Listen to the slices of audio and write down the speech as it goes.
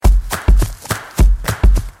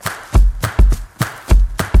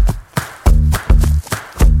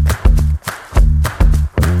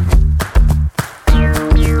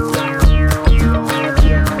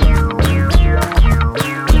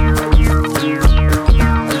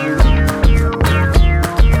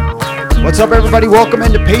What's up, everybody? Welcome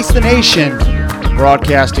into Pace the Nation,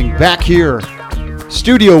 broadcasting back here,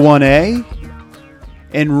 Studio 1A,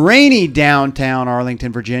 in rainy downtown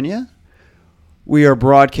Arlington, Virginia. We are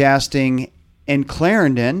broadcasting in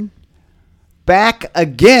Clarendon, back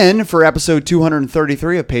again for episode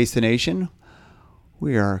 233 of Pace the Nation.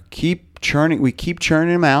 We keep churning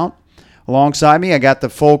them out. Alongside me, I got the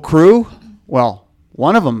full crew. Well,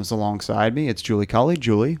 one of them is alongside me. It's Julie Cully.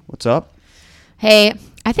 Julie, what's up? Hey,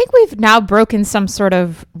 I think we've now broken some sort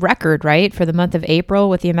of record, right, for the month of April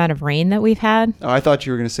with the amount of rain that we've had. Oh, I thought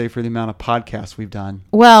you were going to say for the amount of podcasts we've done.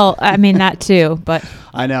 Well, I mean, that too, but...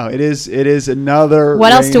 I know. It is another...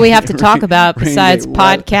 What else do we have to talk about besides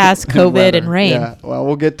podcasts, COVID, and rain? Yeah, well,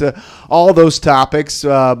 we'll get to all those topics,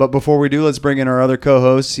 but before we do, let's bring in our other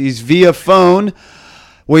co-hosts. He's via phone.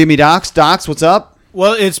 William E. Docs. Docs, what's up?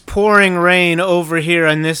 Well, it's pouring rain over here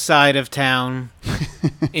on this side of town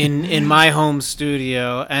in my home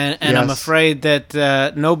studio, and yes. I'm afraid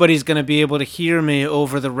that nobody's going to be able to hear me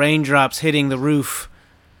over the raindrops hitting the roof.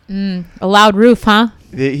 A loud roof, huh?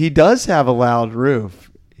 He does have a loud roof.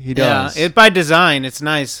 He does. Yeah, by design. It's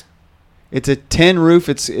nice. It's a tin roof.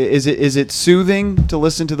 Is it soothing to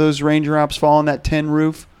listen to those raindrops fall on that tin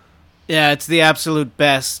roof? Yeah, it's the absolute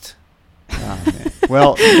best. Oh, man.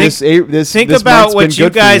 Well, think about what you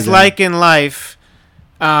guys like in life,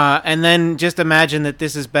 and then just imagine that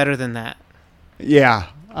this is better than that. Yeah.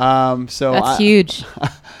 So that's huge.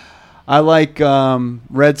 I like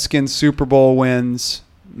Redskins Super Bowl wins.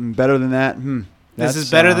 Better than that. This is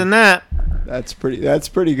better than that. That's pretty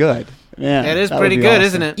good. Man, it is pretty good,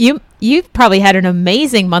 awesome. Isn't it? You've probably had an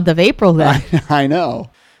amazing month of April then. I know.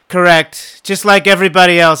 Correct. Just like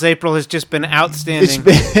everybody else, April has just been outstanding.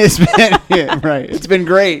 It's been right. It's been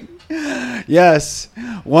great. Yes.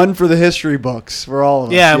 One for the history books for all of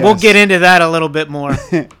us. Yeah, yes. We'll get into that a little bit more.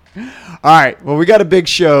 All right. Well, we got a big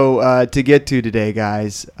show to get to today,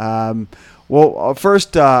 guys.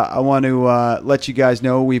 First, I want to let you guys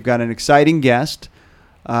know we've got an exciting guest,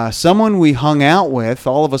 someone we hung out with,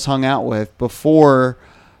 all of us hung out with before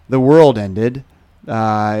the world ended.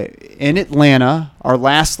 In Atlanta, our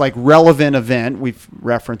last relevant event, we've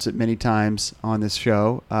referenced it many times on this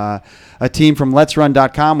show. A team from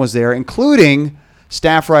LetsRun.com was there, including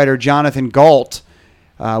staff writer Jonathan Gault.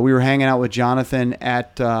 We were hanging out with Jonathan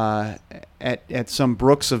at some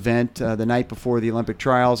Brooks event the night before the Olympic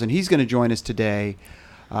trials, and he's going to join us today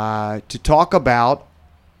to talk about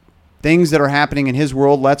things that are happening in his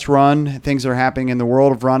world, Let's Run, things that are happening in the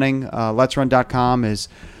world of running. LetsRun.com is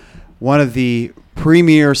one of the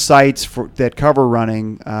premier sites that cover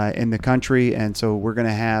running in the country, and so we're going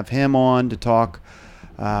to have him on to talk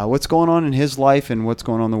what's going on in his life and what's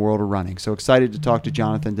going on in the world of running. So excited to talk to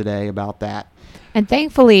Jonathan today about that. And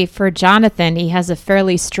thankfully for Jonathan, he has a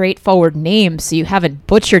fairly straightforward name, so you haven't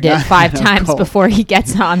butchered it 5 times before he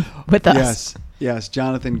gets on with us. Yes,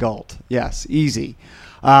 Jonathan Gault. Yes, easy.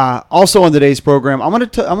 Also on today's program, I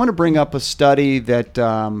want to bring up a study that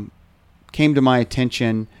came to my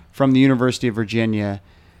attention from the University of Virginia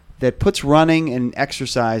that puts running and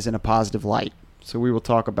exercise in a positive light. So we will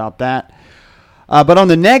talk about that. But on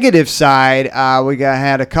the negative side, we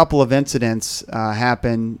had a couple of incidents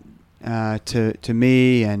happen to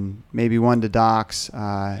me and maybe one to Docs,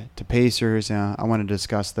 to Pacers. I want to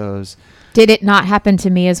discuss those. Did it not happen to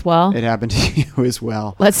me as well? It happened to you as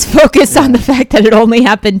well. Let's focus on the fact that it only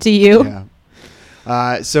happened to you.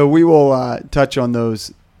 Yeah. So we will touch on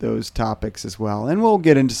those topics as well, and we'll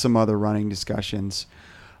get into some other running discussions.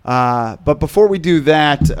 But before we do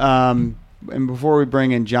that, and before we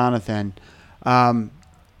bring in Jonathan, are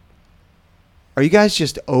you guys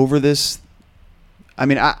just over this? I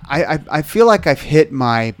mean, I feel like I've hit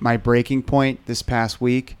my breaking point this past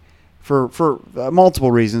week for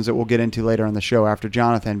multiple reasons that we'll get into later on the show after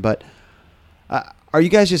Jonathan. But are you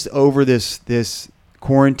guys just over this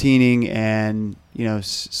quarantining and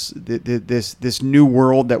this new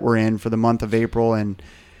world that we're in for the month of April? And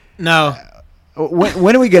no,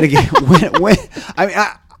 when are we going to get? when I mean,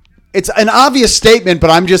 it's an obvious statement, but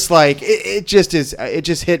I'm just like it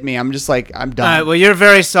just hit me. I'm just like I'm done. All right, well, you're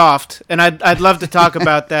very soft, and I'd love to talk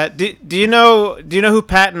about that. Do you know who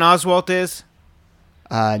Patton Oswalt is?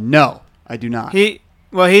 No, I do not. He's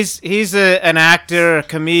an actor, a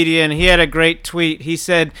comedian. He had a great tweet. He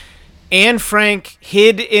said, Anne Frank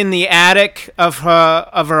hid in the attic of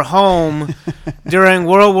her home during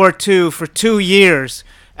World War II for 2 years.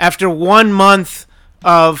 After 1 month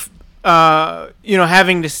of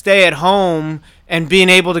having to stay at home and being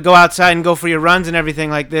able to go outside and go for your runs and everything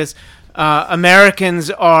like this, Americans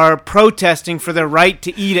are protesting for their right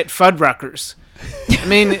to eat at Fuddruckers. I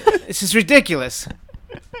mean, this is ridiculous.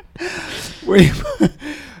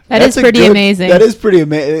 That's pretty amazing. That is pretty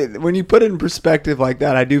amazing. When you put it in perspective like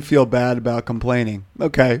that, I do feel bad about complaining.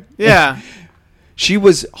 Okay. Yeah. She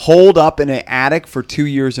was holed up in an attic for 2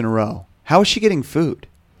 years in a row. How is she getting food?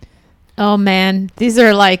 Oh, man. These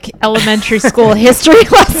are like elementary school history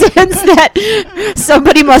lessons that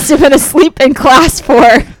somebody must have been asleep in class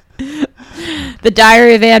for. The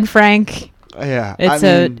Diary of Anne Frank. Yeah,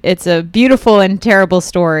 it's a beautiful and terrible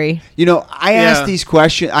story. You know, I ask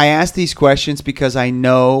these questions because I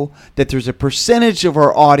know that there's a percentage of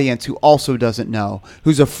our audience who also doesn't know,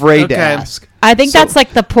 who's afraid to ask. I think that's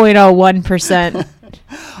like the 0.01%.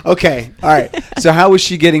 Okay, all right. So how was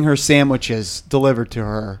she getting her sandwiches delivered to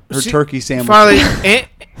her? Her turkey sandwiches. Farley,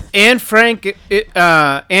 Anne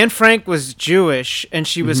Frank was Jewish, and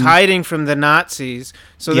she was hiding from the Nazis.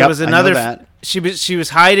 So there was another. I know that. She was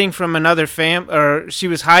hiding from another she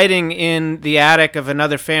was hiding in the attic of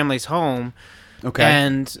another family's home. Okay.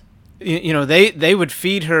 And you know they would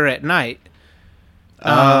feed her at night.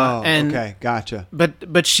 Okay, gotcha.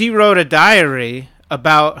 But she wrote a diary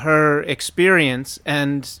about her experience,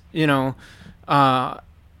 and you know,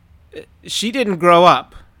 she didn't grow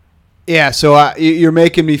up. Yeah, so you're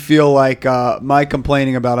making me feel like my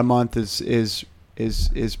complaining about a month is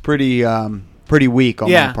pretty weak on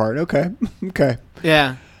my part. Okay. Okay.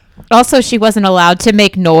 Yeah. Also, she wasn't allowed to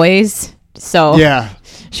make noise, so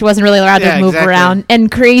she wasn't really allowed to move around. And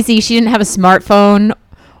crazy, she didn't have a smartphone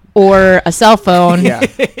or a cell phone or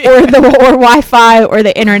Wi-Fi or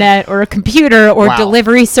the internet or a computer or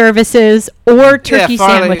delivery services or turkey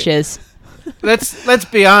sandwiches. Let's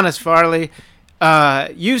be honest, Farley.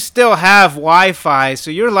 You still have Wi-Fi,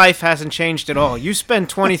 so your life hasn't changed at all. You spend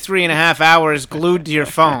 23 and a half hours glued to your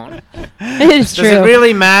phone. It is true. Does it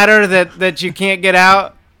really matter that you can't get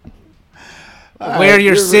out where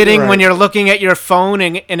you're sitting when you're looking at your phone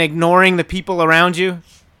and ignoring the people around you?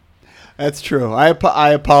 That's true. I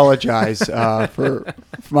apologize for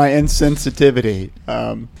my insensitivity.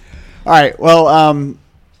 All right. Well,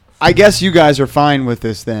 I guess you guys are fine with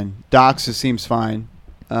this then. Doxa seems fine.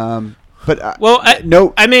 I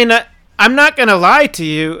mean, I'm not going to lie to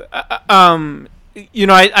you. You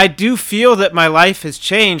know, I do feel that my life has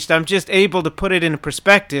changed. I'm just able to put it in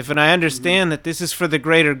perspective, and I understand that this is for the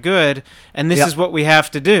greater good, and this is what we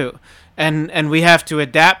have to do, and we have to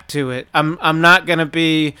adapt to it. I'm not going to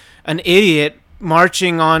be an idiot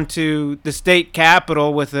marching onto the state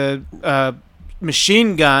capitol with a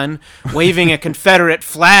machine gun, waving a Confederate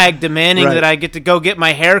flag, demanding that I get to go get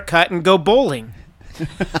my hair cut and go bowling.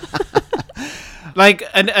 Like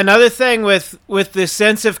another thing with this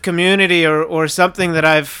sense of community or something that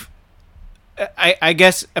I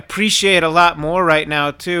guess appreciate a lot more right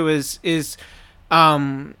now too is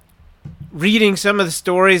reading some of the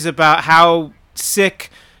stories about how sick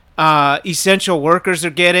essential workers are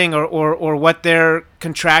getting or what their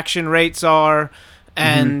contraction rates are,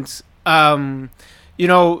 and you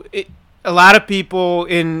know, a lot of people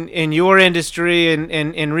in your industry and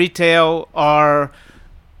in retail are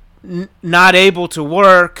not able to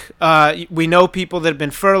work. We know people that have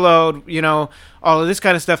been furloughed, you know, all of this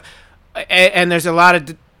kind of stuff. And there's a lot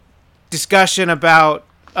of discussion about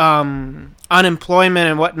unemployment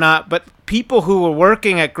and whatnot. But people who were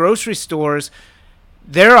working at grocery stores,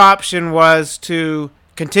 their option was to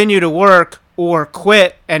continue to work or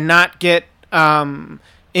quit and not get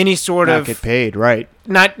any sort of... Not get paid, right.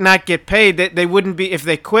 Not get paid. They wouldn't be... If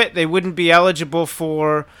they quit, they wouldn't be eligible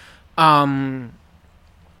for...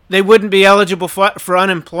 They wouldn't be eligible for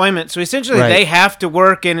unemployment. So essentially, they have to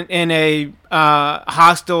work in a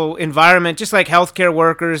hostile environment, just like healthcare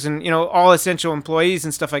workers and, you know, all essential employees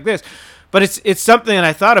and stuff like this. But it's something that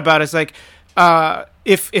I thought about. It's like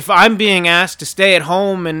if I'm being asked to stay at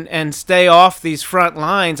home and stay off these front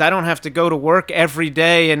lines, I don't have to go to work every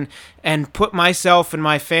day and put myself and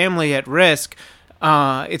my family at risk.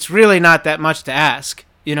 It's really not that much to ask,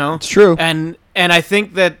 you know. It's true. And I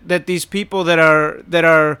think that these people that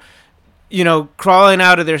are, you know, crawling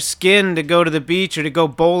out of their skin to go to the beach or to go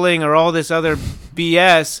bowling or all this other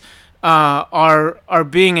BS are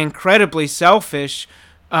being incredibly selfish,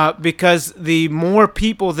 because the more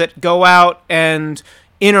people that go out and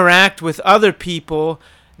interact with other people,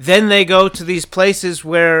 then they go to these places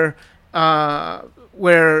where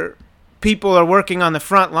people are working on the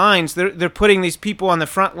front lines. They're putting these people on the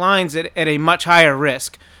front lines at a much higher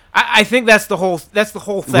risk. I think that's the whole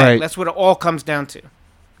thing. Right. That's what it all comes down to.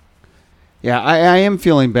 Yeah, I am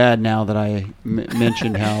feeling bad now that I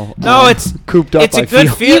mentioned how it's cooped up. It's a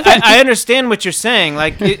good feeling. I understand what you're saying.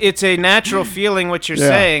 Like it's a natural feeling. What you're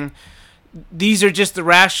saying. These are just the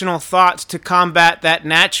rational thoughts to combat that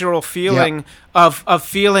natural feeling of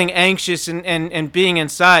feeling anxious and being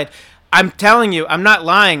inside. I'm telling you, I'm not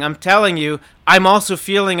lying. I'm telling you, I'm also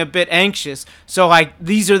feeling a bit anxious. So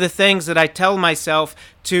these are the things that I tell myself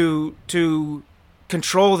to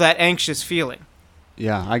control that anxious feeling.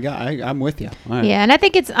 Yeah, I'm with you. Right. Yeah, and I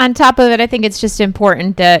think it's on top of it. I think it's just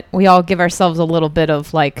important that we all give ourselves a little bit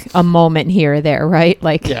of like a moment here or there, right?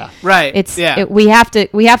 Like, yeah, right. We have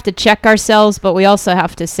to check ourselves, but we also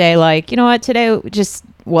have to say like, you know what, today just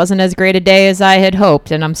wasn't as great a day as I had hoped,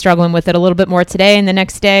 and I'm struggling with it a little bit more today and the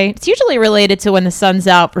next day. It's usually related to when the sun's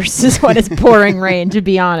out versus when it's pouring rain, to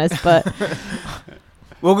be honest. But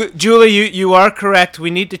well, Julie, you are correct. We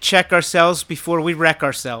need to check ourselves before we wreck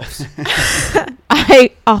ourselves.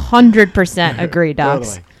 I 100% agree, Docs.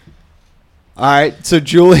 Totally. All right. So,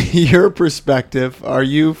 Julie, your perspective, are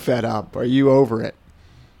you fed up? Are you over it?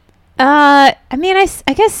 I mean,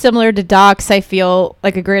 I guess similar to Docs, I feel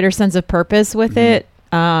like a greater sense of purpose with it.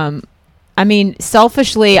 I mean,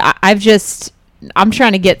 selfishly, I'm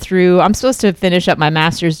trying to get through. I'm supposed to finish up my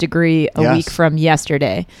master's degree a week from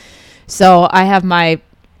yesterday. So I have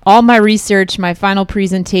all my research, my final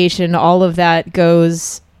presentation, all of that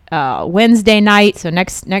goes Wednesday night. So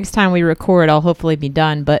next time we record, I'll hopefully be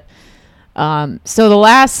done. But so the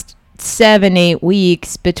last 7-8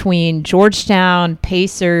 weeks between Georgetown,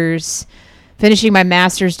 Pacers, finishing my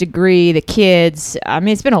master's degree, the kids, I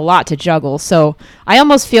mean, it's been a lot to juggle. So I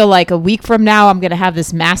almost feel like a week from now, I'm going to have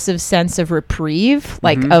this massive sense of reprieve,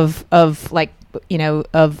 like of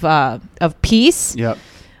peace. Yep.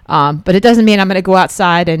 But it doesn't mean I'm going to go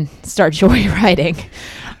outside and start joyriding.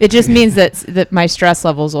 It just means that my stress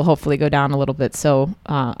levels will hopefully go down a little bit. So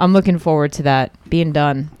I'm looking forward to that being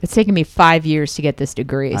done. It's taken me 5 years to get this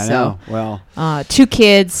degree. I know. Well, 2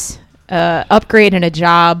 kids, upgrade and a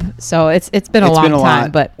job. So it's been a long time.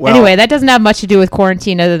 But anyway, that doesn't have much to do with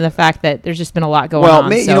quarantine other than the fact that there's just been a lot going on.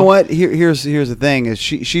 Well, you know what? Here's the thing: is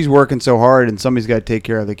she's working so hard, and somebody's got to take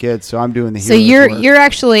care of the kids. So I'm doing the. So you're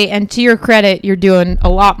actually, and to your credit, you're doing a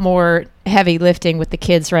lot more heavy lifting with the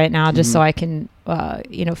kids right now, just so I can,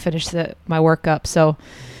 finish my work up. So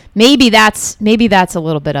maybe that's a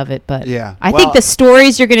little bit of it. But yeah, I think the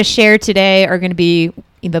stories you're going to share today are going to be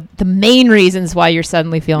the main reasons why you're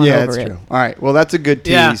suddenly feeling over it. Yeah, that's true. All right. Well, that's a good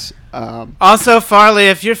tease. Yeah. Also, Farley,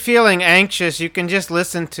 if you're feeling anxious, you can just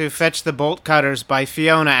listen to "Fetch the Bolt Cutters" by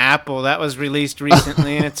Fiona Apple. That was released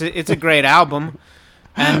recently, and it's a great album.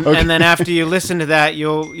 And and then after you listen to that,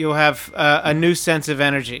 you'll have a new sense of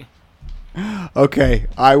energy. Okay,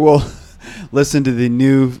 I will listen to the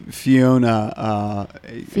new Fiona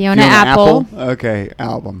Apple. Okay,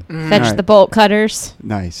 album. Fetch the Bolt Cutters.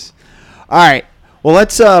 Nice. All right. Well,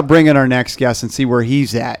 let's bring in our next guest and see where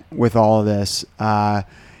he's at with all of this.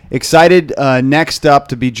 Excited next up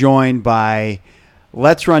to be joined by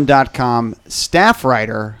LetsRun.com staff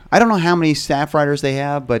writer. I don't know how many staff writers they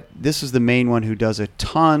have, but this is the main one who does a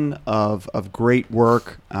ton of great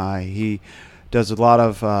work. He does a lot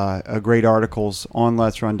of great articles on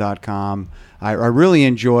LetsRun.com. I really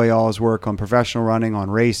enjoy all his work on professional running,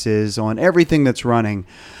 on races, on everything that's running.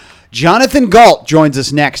 Jonathan Gault joins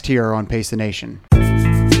us next here on Pace the Nation.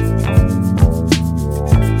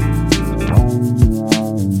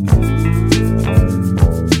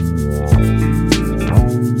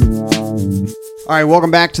 All right,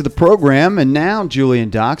 welcome back to the program. And now, Julie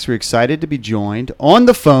and Docs, we're excited to be joined on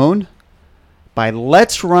the phone by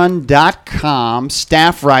LetsRun.com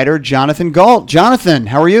staff writer Jonathan Gault. Jonathan,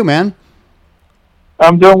 how are you, man?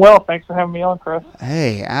 I'm doing well. Thanks for having me on, Chris.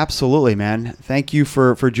 Hey, absolutely, man. Thank you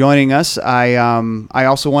for joining us. I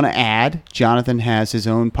also want to add, Jonathan has his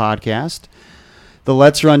own podcast, the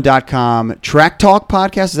LetsRun.com Track Talk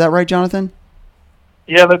podcast. Is that right, Jonathan?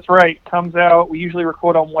 Yeah, that's right. Comes out. We usually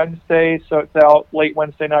record on Wednesday, so it's out late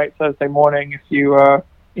Wednesday night, Thursday morning. If you want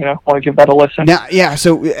to give that a listen. Now, yeah.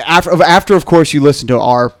 So after of course you listen to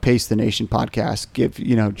our Pace the Nation podcast, give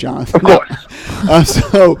Jonathan. Of course.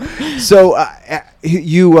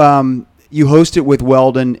 You host it with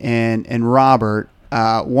Weldon and Robert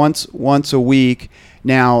once a week.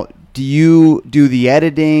 Now, do you do the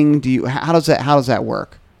editing? How does that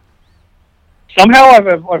work? Somehow I've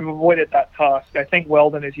avoided that task. I think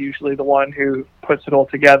Weldon is usually the one who puts it all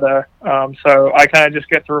together. So I kind of just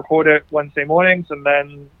get to record it Wednesday mornings, and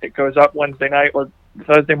then it goes up Wednesday night or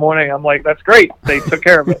Thursday morning. I'm like, that's great. They took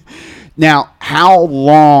care of it. Now, how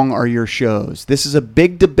long are your shows? This is a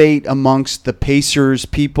big debate amongst the Pacers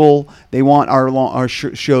people. They want our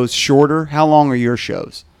shows shorter. How long are your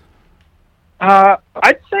shows?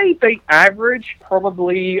 I'd say they average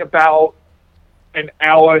probably about an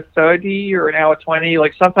hour 30 or an hour 20.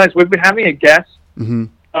 Like sometimes we've been having a guest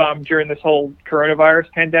during this whole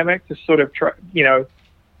coronavirus pandemic to sort of try,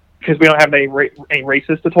 because we don't have any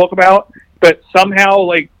races to talk about. But somehow,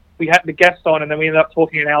 like we had the guest on, and then we end up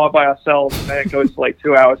talking an hour by ourselves, and then it goes to like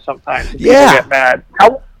 2 hours sometimes. And people get mad.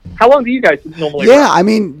 How long do you guys normally run? I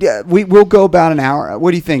mean, we'll go about an hour.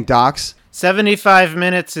 What do you think, Docs? 75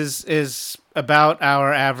 minutes is about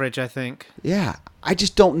our average, I think. Yeah, I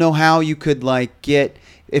just don't know how you could get,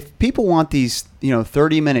 if people want these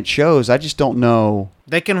 30-minute shows, I just don't know.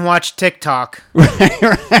 They can watch TikTok.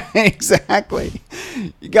 Right, exactly.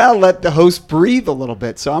 You gotta let the host breathe a little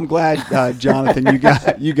bit. So I'm glad, Jonathan,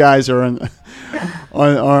 you guys are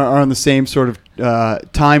on the same sort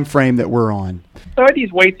of time frame that we're on. 30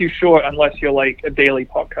 is way too short unless you're like a daily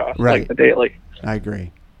podcast, right. Like the Daily. I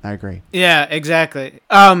agree. Yeah, exactly.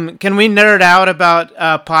 Can we nerd out about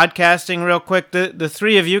podcasting real quick? The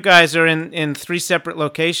three of you guys are in three separate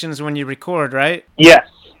locations when you record, right? Yes.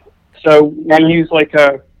 So we use like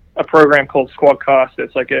a program called Squadcast.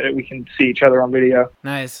 It's like we can see each other on video.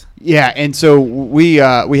 Nice. Yeah, and so we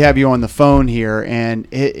have you on the phone here, and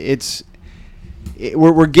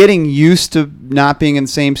we're getting used to not being in the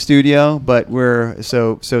same studio, but we're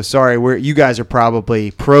so sorry. You guys are probably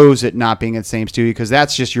pros at not being in the same studio because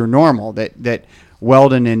that's just your normal. That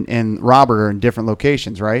Weldon and Robert are in different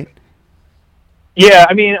locations, right? Yeah,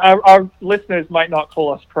 I mean our listeners might not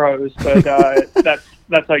call us pros, but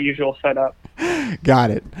that's our usual setup.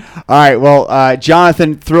 Got it. All right. Well,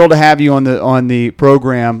 Jonathan, thrilled to have you on the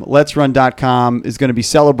program. Let'sRun.com is going to be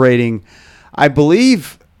celebrating, I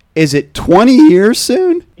believe. Is it 20 years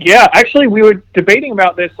soon? Yeah, actually, we were debating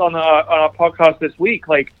about this on our podcast this week.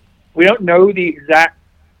 Like, we don't know the exact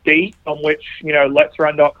date on which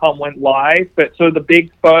Let'sRun.com went live, but so the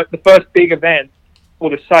first big event for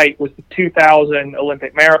the site was the 2000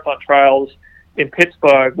 Olympic marathon trials in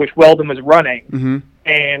Pittsburgh, which Weldon was running,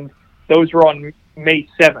 and those were on May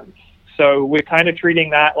 7th. So we're kind of treating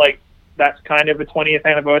that like that's kind of a 20th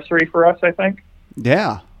anniversary for us, I think.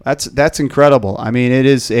 Yeah. That's incredible. I mean, it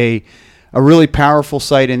is a really powerful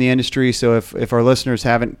site in the industry. So if our listeners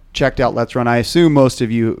haven't checked out Let's Run, I assume most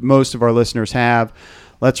of our listeners have.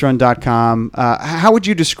 Let'sRun.com. How would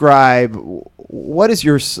you describe what is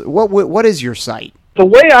your site? The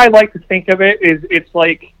way I like to think of it is it's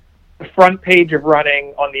like the front page of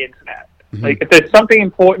running on the internet. Mm-hmm. Like if there's something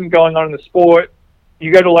important going on in the sport,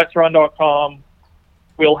 you go to Let'sRun.com.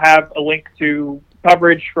 We'll have a link to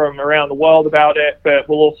coverage from around the world about it, but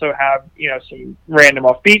we'll also have some random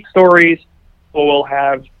offbeat stories, or we'll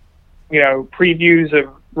have previews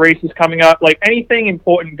of races coming up. Like anything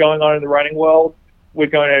important going on in the running world, we're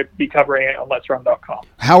going to be covering it on Let'sRun.com.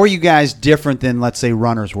 How are you guys different than, let's say,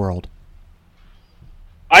 Runner's World?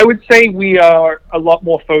 I would say we are a lot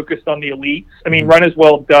more focused on the elites. I mean, Runner's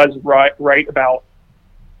World does write about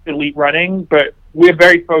elite running, but we're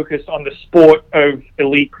very focused on the sport of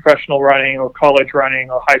elite professional running or college running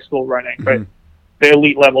or high school running, but the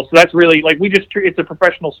elite level. So that's really like it's a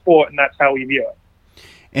professional sport, and that's how we view it.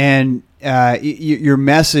 And your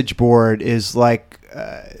message board is like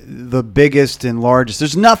the biggest and largest.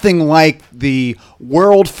 There's nothing like the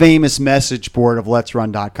world famous message board of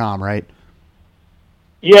Let'sRun.com, right?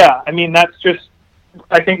 Yeah, I mean that's just.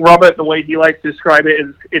 I think Robert, the way he likes to describe it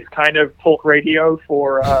is it's kind of talk radio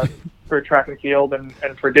for track and field and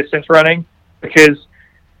for distance running, because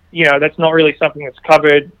that's not really something that's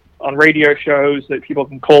covered on radio shows that people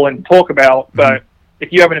can call in and talk about. But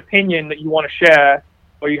if you have an opinion that you want to share,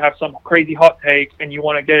 or you have some crazy hot take and you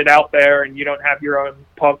want to get it out there and you don't have your own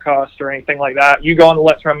podcast or anything like that, you go on the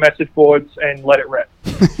Let's Run message boards and let it rip.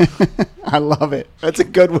 I love it. That's a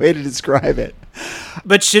good way to describe it.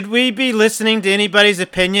 But should we be listening to anybody's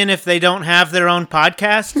opinion if they don't have their own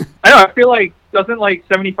podcast? I know. I feel like doesn't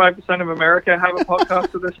 75% of America have a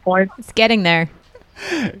podcast at this point? It's getting there.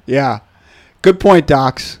 Yeah. Good point,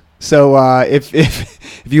 Docs. So if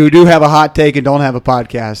you do have a hot take and don't have a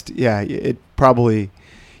podcast, yeah, you probably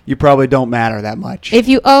don't matter that much. If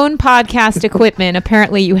you own podcast equipment,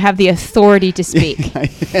 apparently you have the authority to speak.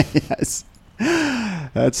 Yes.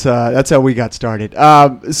 That's how we got started.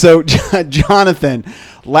 So, Jonathan,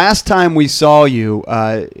 last time we saw you,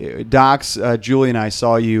 Docs, Julie, and I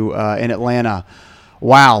saw you in Atlanta.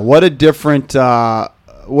 Wow, what a difference the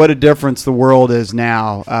world is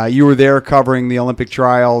now. You were there covering the Olympic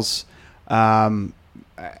trials. I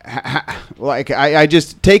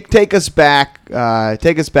just take us back to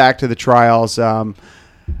the trials.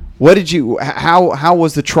 What did you? How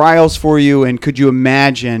was the trials for you? And could you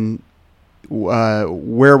imagine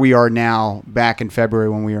where we are now back in February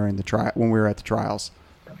when we were at the trials?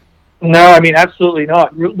 No, I mean absolutely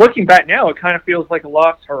not. Looking back now, it kind of feels like a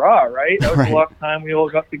lost hurrah, right? That was right. The last time we all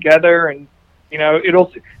got together, and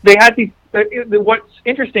they had these. What's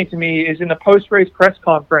interesting to me is in the post-race press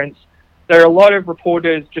conference, there are a lot of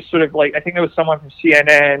reporters, just sort of like, I think there was someone from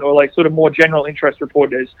CNN or like sort of more general interest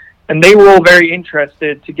reporters, and they were all very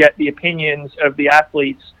interested to get the opinions of the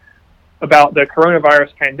athletes about the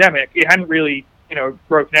coronavirus pandemic. It hadn't really,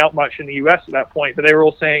 broken out much in the U.S. at that point, but they were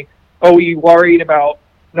all saying, "Oh, are you worried about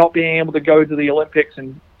not being able to go to the Olympics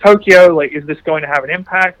in Tokyo? Like, is this going to have an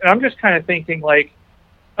impact?" And I'm just kind of thinking, like,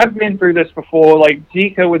 I've been through this before. Like,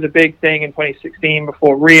 Zika was a big thing in 2016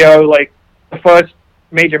 before Rio. Like, the first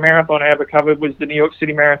major marathon I ever covered was the New York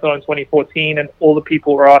City Marathon in 2014, and all the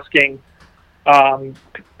people were asking them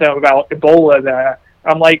about Ebola there.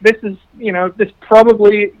 I'm like, this is, this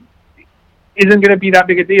probably isn't going to be that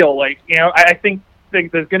big a deal. Like, I think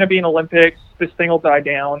there's going to be an Olympics, this thing will die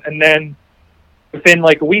down, and then within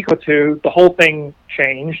like a week or two, the whole thing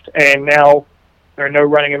changed, and now there are no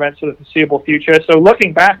running events for the foreseeable future. So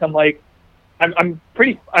looking back, I'm like, I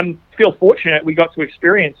feel fortunate we got to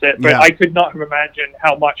experience it, but I could not have imagined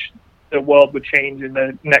how much the world would change in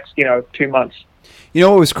the next, 2 months. You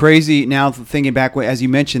know what was crazy now thinking back, as you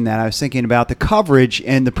mentioned that, I was thinking about the coverage,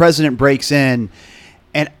 and the president breaks in,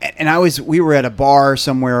 and we were at a bar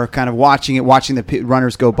somewhere kind of watching the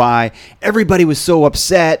runners go by. Everybody was so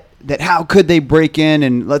upset that how could they break in,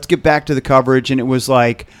 and let's get back to the coverage. And it was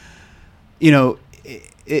like,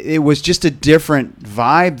 it was just a different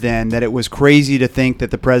vibe then, that it was crazy to think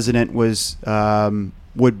that the president was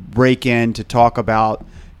would break in to talk about,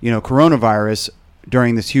 coronavirus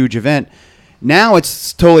during this huge event. Now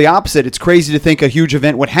it's totally opposite. It's crazy to think a huge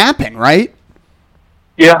event would happen, right?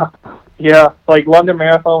 Yeah. Like London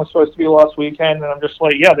Marathon was supposed to be last weekend, and I'm just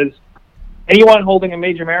like, there's anyone holding a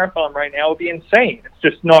major marathon right now would be insane.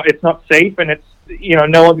 It's not safe, and it's,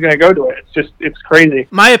 no one's going to go to it. It's crazy.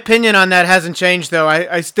 My opinion on that hasn't changed, though.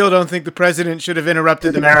 I still don't think the president should have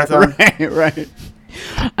interrupted the marathon. Right.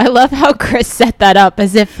 I love how Chris set that up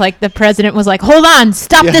as if like the president was like, hold on,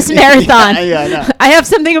 stop this marathon. No. I have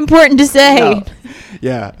something important to say. No.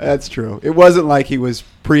 Yeah, that's true. It wasn't like he was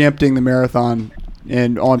preempting the marathon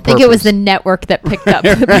and on purpose. I think it was the network that picked up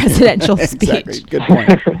the presidential speech. Exactly. Good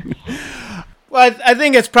point. Well, I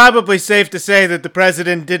think it's probably safe to say that the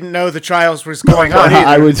president didn't know the trials was going on either.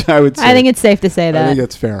 I would say. I think it's safe to say that. I think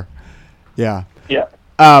that's fair. Yeah. Yeah.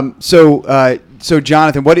 So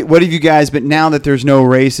Jonathan, what have you guys been, now that there's no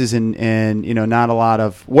races and not a lot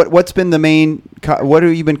of, what's been the main, what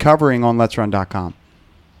have you been covering on LetsRun.com?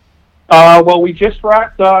 Well, we just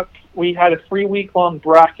wrapped up. We had a 3-week-long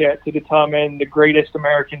bracket to determine the greatest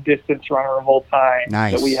American distance runner of all time.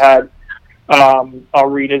 Nice. That we had our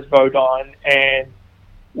readers vote on, and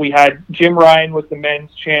we had Jim Ryan was the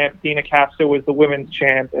men's champ, Dina Castor was the women's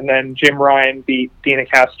champ, and then Jim Ryan beat Dina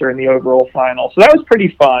Castor in the overall final. So that was pretty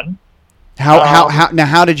fun.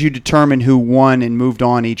 How did you determine who won and moved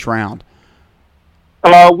on each round?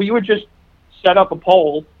 We would just set up a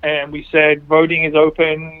poll, and we said voting is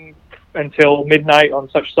open until midnight on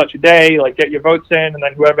such a day. Like, get your votes in, and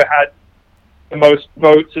then whoever had the most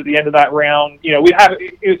votes at the end of that round, we'd have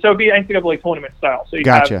it, so it'd be NCAA tournament style. So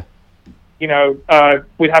gotcha.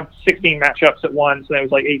 We'd have 16 matchups at once, and there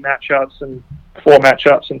was like 8 matchups and 4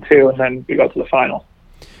 matchups and 2, and then we got to the final.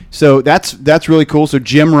 So that's really cool. So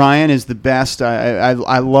Jim Ryan is the best. I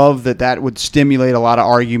love that would stimulate a lot of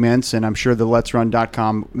arguments, and I'm sure the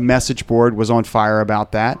LetsRun.com message board was on fire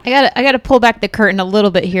about that. I got to pull back the curtain a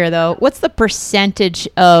little bit here, though. What's the percentage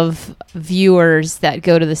of viewers that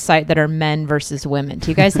go to the site that are men versus women?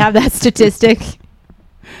 Do you guys have that statistic?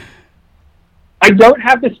 I don't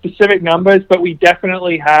have the specific numbers, but we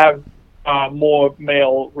definitely have more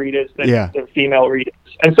male readers than female readers.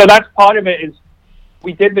 And so that's part of it. Is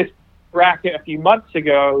we did this bracket a few months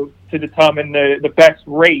ago to determine the best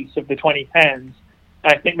race of the 2010s.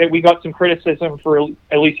 I think that we got some criticism for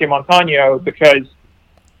Alicia Montano because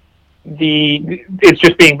it's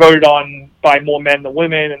just being voted on by more men than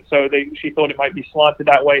women, and so she thought it might be slanted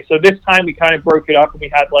that way. So this time we kind of broke it up, and we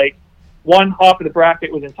had like one half of the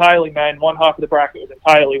bracket was entirely men, one half of the bracket was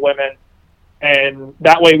entirely women. And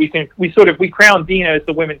that way we crowned Dina as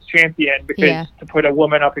the women's champion, because to put a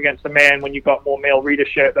woman up against a man when you've got more male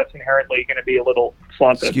readership, that's inherently going to be a little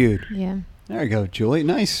slanted. Skewed. Yeah. There you go, Julie.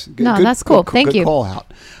 Nice. Good, that's cool. Thank you. Good call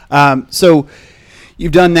out. So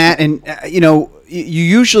you've done that, and you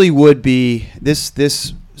usually would be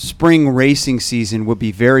this spring racing season would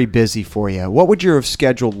be very busy for you. What would your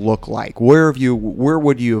schedule look like? Where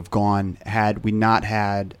would you have gone had we not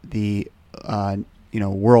had the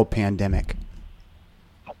world pandemic?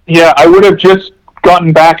 Yeah, I would have just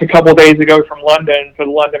gotten back a couple days ago from London for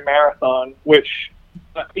the London Marathon, which,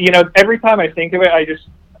 every time I think of it,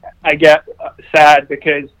 I get sad,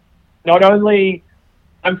 because not only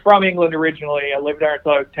I'm from England originally, I lived there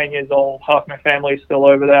until I was 10 years old, half my family's still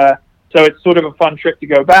over there, So it's sort of a fun trip to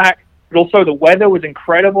go back. But also the weather was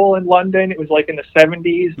incredible in London. It was like in the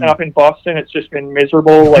 70s. And up in Boston, it's just been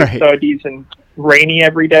miserable, like 30s and rainy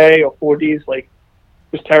every day, or 40s. Like,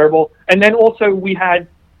 it was terrible. And then also we had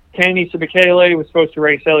Kenenisa Bekele was supposed to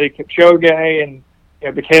race Eliud Kipchoge, and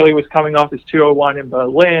Bekele was coming off his 2:01 in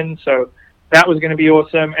Berlin, so that was going to be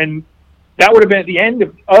awesome. And that would have been at the end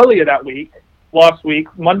of earlier that week. Last week,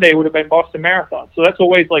 Monday would have been Boston Marathon. So that's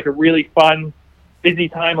always like a really fun, busy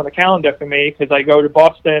time on the calendar for me, because I go to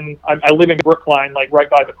Boston. I live in Brookline, like right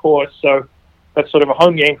by the course, so that's sort of a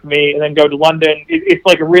home game for me. And then go to London. It's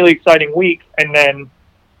like a really exciting week, and then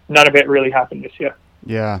none of it really happened this year.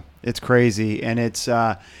 Yeah, it's crazy, and it's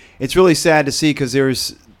really sad to see, because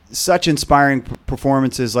there's such inspiring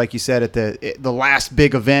performances, like you said, at the last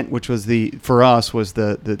big event, which was for us was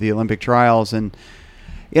the Olympic trials. And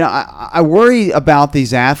I worry about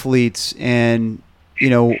these athletes, and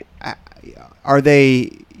do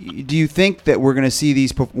you think that we're going to see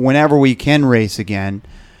these whenever we can race again?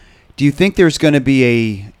 Do you think there's going to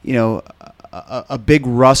be a big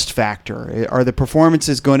rust factor? Are the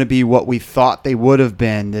performances going to be what we thought they would have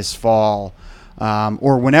been this fall,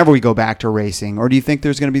 or whenever we go back to racing? Or do you think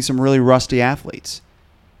there's going to be some really rusty athletes?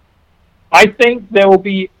 I think there will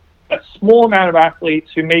be a small amount of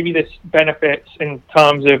athletes who maybe this benefits in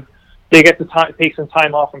terms of they get to take some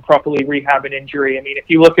time off and properly rehab an injury. I mean, if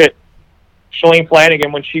you look at Shalane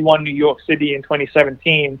Flanagan, when she won New York City in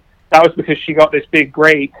 2017, that was because she got this big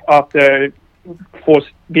break after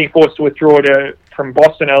being forced to withdraw from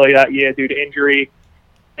Boston early that year due to injury.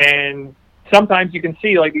 And sometimes you can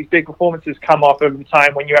see like these big performances come off over the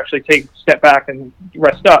time when you actually take a step back and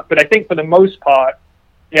rest up. But I think for the most part,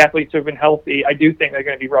 the athletes who have been healthy, I do think they're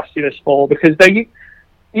going to be rusty this fall, because they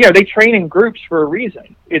train in groups for a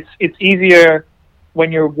reason. It's easier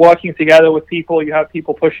when you're working together with people, you have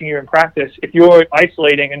people pushing you in practice. If you're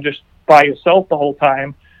isolating and just by yourself the whole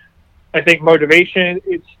time, I think motivation,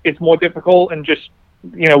 it's more difficult, and just,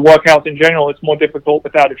 workouts in general, it's more difficult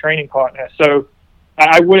without a training partner. So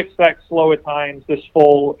I would expect slower times this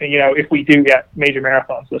fall, if we do get major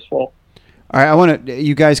marathons this fall. All right,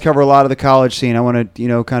 you guys cover a lot of the college scene. I want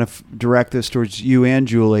to, kind of direct this towards you and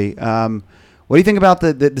Julie. What do you think about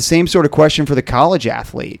the same sort of question for the college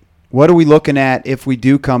athlete? What are we looking at if we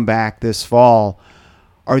do come back this fall?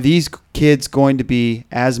 Are these kids going to be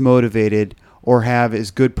as motivated or have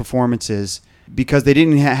as good performances because they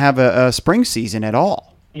didn't have a spring season at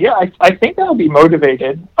all? Yeah, I think they'll be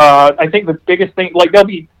motivated. I think the biggest thing,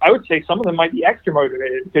 I would say some of them might be extra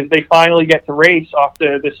motivated because they finally get to race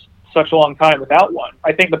after such a long time without one.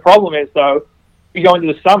 I think the problem is, though, we go into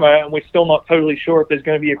the summer and we're still not totally sure if there's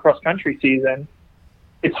going to be a cross-country season.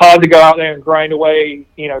 It's hard to go out there and grind away,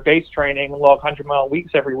 base training and log 100-mile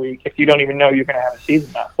weeks every week if you don't even know you're going to have a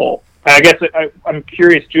season that fall. And I guess I'm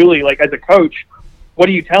curious, Julie, as a coach, what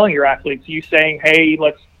are you telling your athletes? Are you saying, hey,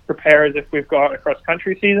 let's prepare as if we've got a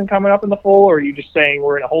cross-country season coming up in the fall, or are you just saying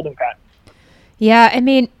we're in a holding pattern? Yeah, I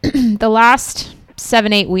mean, the last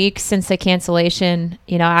 7-8 weeks since the cancellation,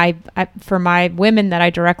 I for my women that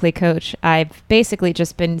I directly coach, I've basically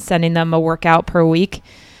just been sending them a workout per week,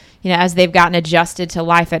 as they've gotten adjusted to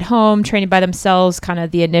life at home, training by themselves, kind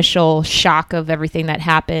of the initial shock of everything that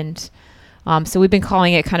happened. So we've been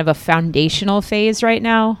calling it kind of a foundational phase right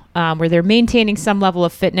now, where they're maintaining some level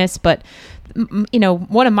of fitness. But,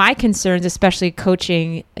 one of my concerns, especially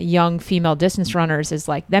coaching young female distance runners, is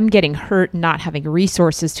like them getting hurt and not having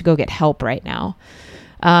resources to go get help right now.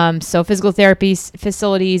 So physical therapy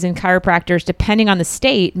facilities and chiropractors, depending on the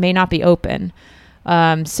state, may not be open.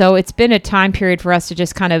 So it's been a time period for us to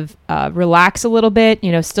just kind of relax a little bit,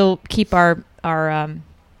 still keep our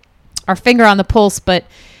finger on the pulse, but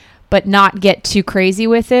not get too crazy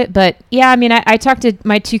with it. But yeah, I mean, I talked to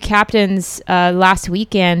my two captains last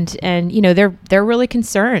weekend, and they're really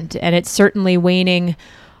concerned, and it's certainly waning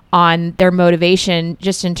on their motivation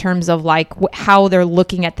just in terms of how they're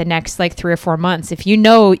looking at the next 3 or 4 months. If you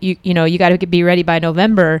got to be ready by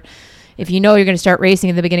November. If you're going to start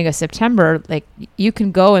racing in the beginning of September, you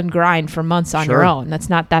can go and grind for months on your own. That's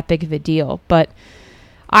not that big of a deal. But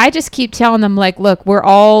I just keep telling them, look, we're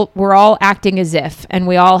all acting as if, and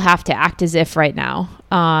we all have to act as if right now.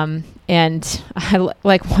 And I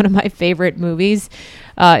one of my favorite movies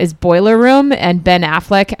is Boiler Room, and Ben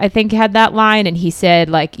Affleck, I think, had that line, and he said,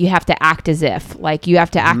 you have to act as if. You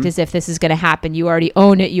have to act as if this is going to happen. You already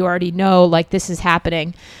own it. You already know, this is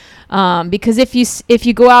happening. Because if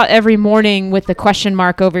you go out every morning with the question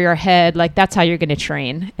mark over your head, that's how you're going to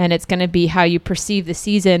train, and it's going to be how you perceive the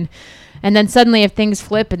season. And then suddenly, if things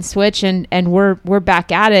flip and switch and we're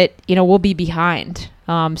back at it, we'll be behind.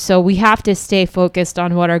 So we have to stay focused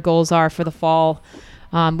on what our goals are for the fall.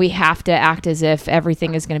 We have to act as if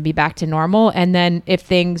everything is going to be back to normal. And then if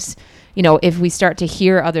things, if we start to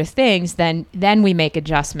hear other things, then we make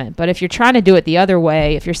adjustment. But if you're trying to do it the other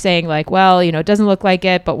way, if you're saying like, well, it doesn't look like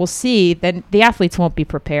it, but we'll see, then the athletes won't be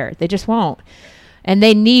prepared. They just won't. And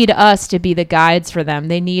they need us to be the guides for them.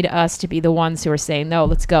 They need us to be the ones who are saying, no,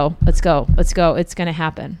 let's go. It's going to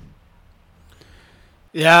happen.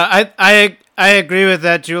 Yeah, I agree with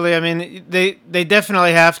that, Julie. I mean, they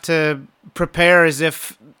definitely have to prepare as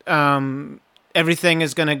if everything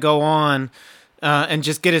is going to go on, and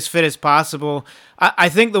just get as fit as possible. I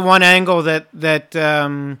think the one angle that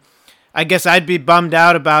I guess I'd be bummed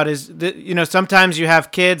out about is that, sometimes you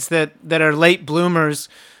have kids that are late bloomers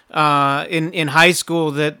in high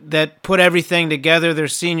school that put everything together their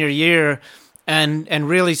senior year and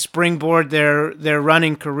really springboard their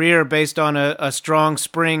running career based on a strong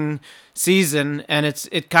spring season, and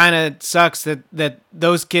it kind of sucks that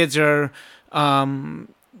those kids are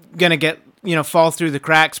gonna get fall through the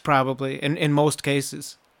cracks probably in most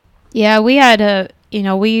cases. Yeah, we had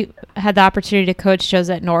the opportunity to coach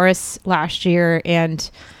Josette Norris last year, and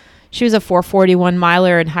she was a 4:41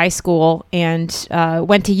 miler in high school and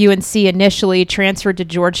went to UNC initially, transferred to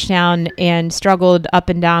Georgetown, and struggled up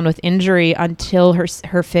and down with injury until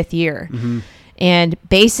her fifth year. Mm-hmm. And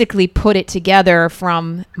basically put it together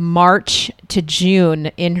from March to June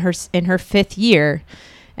in her fifth year,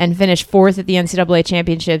 and finished fourth at the NCAA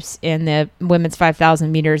championships in the women's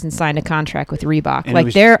 5,000 meters and signed a contract with Reebok.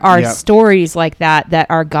 And there are stories like that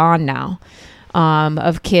are gone now.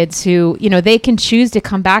 Of kids who, they can choose to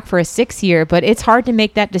come back for a 6th year, but it's hard to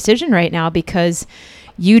make that decision right now because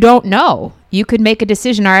you don't know. You could make a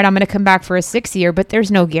decision, all right, I'm going to come back for a 6th year, but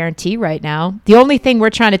there's no guarantee right now. The only thing we're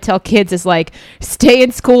trying to tell kids is like, stay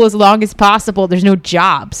in school as long as possible. There's no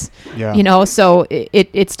jobs, so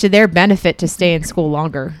it's to their benefit to stay in school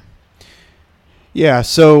longer. Yeah.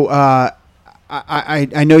 So,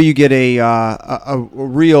 I know you get a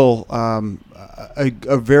real,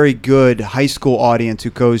 a very good high school audience who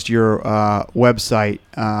goes to your website,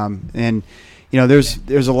 and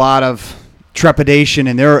there's a lot of trepidation,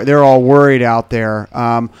 and they're all worried out there.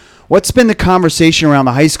 What's been the conversation around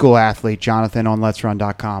the high school athlete, Jonathan, on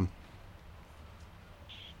Let'sRun.com?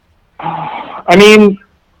 I mean,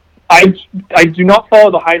 I do not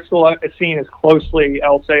follow the high school scene as closely,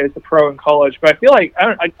 I'll say, as the pro and college, but I feel like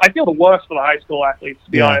I feel the worst for the high school athletes,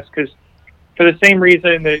 to be honest, because for the same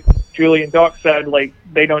reason that Julie and Doc said, like,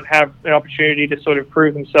 they don't have an opportunity to sort of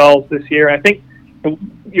prove themselves this year. I think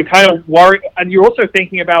you're kind of worried, and you're also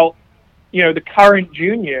thinking about, the current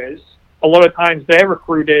juniors. A lot of times they're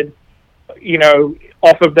recruited,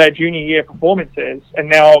 off of their junior year performances, and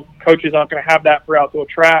now coaches aren't going to have that for outdoor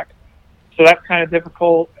track. So that's kind of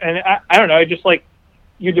difficult. And I don't know, just like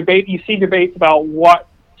you see debates about what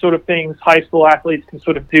sort of things high school athletes can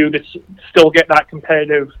sort of do to still get that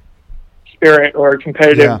competitive spirit or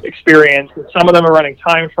competitive experience. And some of them are running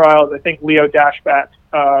time trials. I think Leo Dashbat,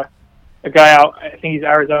 a guy out, I think he's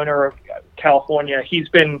Arizona or California, he's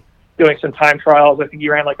been doing some time trials. I think he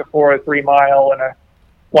ran like a 4:03 mile and a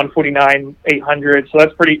 1:49 800. So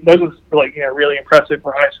those are like, really impressive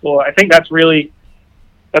for high school. I think that's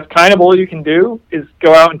kind of all you can do is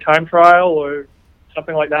go out and time trial or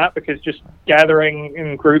something like that, because just gathering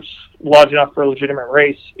in groups large enough for a legitimate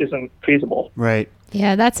race isn't feasible. Right.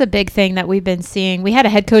 Yeah, that's a big thing that we've been seeing. We had a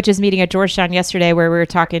head coaches meeting at Georgetown yesterday where we were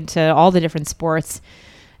talking to all the different sports,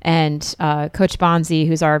 and Coach Bonzi,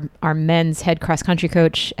 who's our men's head cross country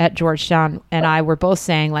coach at Georgetown, and I were both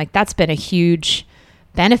saying, like, that's been a huge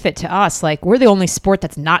benefit to us. Like, we're the only sport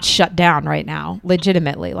that's not shut down right now,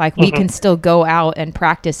 legitimately. Like, we can still go out and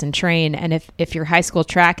practice and train, and if your high school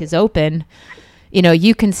track is open,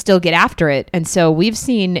 you can still get after it. And so we've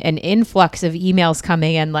seen an influx of emails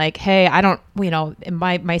coming in like, hey, I don't,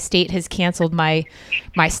 my state has canceled my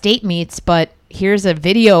state meets, but here's a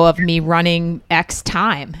video of me running X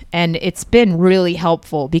time. And it's been really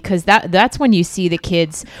helpful because that's when you see the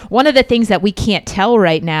kids. One of the things that we can't tell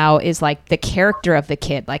right now is like the character of the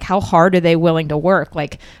kid. Like, how hard are they willing to work?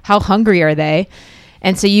 Like, how hungry are they?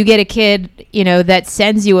 And so you get a kid, that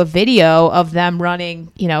sends you a video of them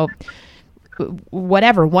running,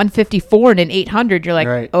 whatever, 154 and an 800. You're like,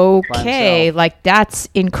 right, okay, like, that's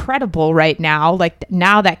incredible right now. Like,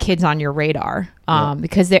 now that kid's on your radar.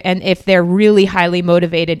 Because if they're really highly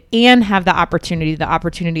motivated and have the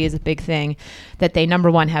opportunity is a big thing, that they,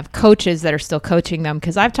 number one, have coaches that are still coaching them.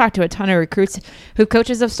 Because I've talked to a ton of recruits who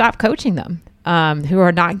coaches have stopped coaching them, who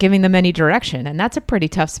are not giving them any direction. And that's a pretty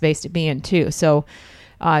tough space to be in too. So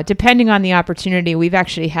depending on the opportunity, we've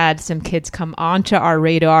actually had some kids come onto our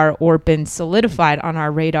radar or been solidified on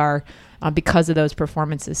our radar because of those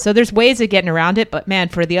performances. So there's ways of getting around it, but man,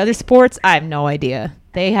 for the other sports, I have no idea.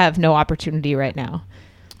 They have no opportunity right now.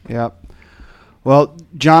 Yep. Well,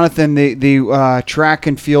 Jonathan, the track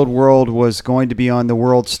and field world was going to be on the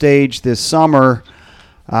world stage this summer.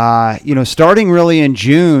 Starting really in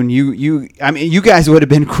June, you guys would have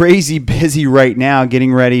been crazy busy right now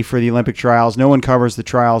getting ready for the Olympic trials. No one covers the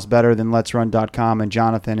trials better than LetsRun.com and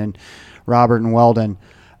Jonathan and Robert and Weldon.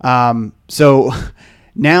 So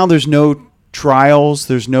now there's no trials,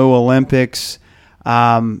 there's no Olympics.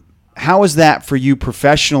 How is that for you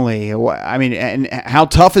professionally? I mean, and how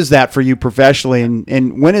tough is that for you professionally?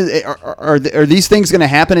 And when are these things going to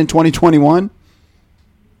happen in 2021?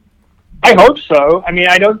 I hope so. I mean,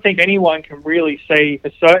 I don't think anyone can really say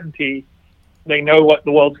for certainty they know what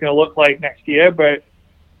the world's going to look like next year. But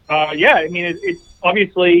yeah, I mean, it's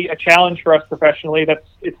obviously a challenge for us professionally.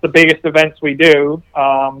 It's the biggest events we do.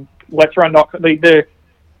 Let's Run. The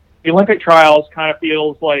Olympic trials kind of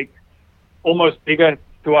feels like almost bigger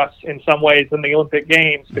to us in some ways than the Olympic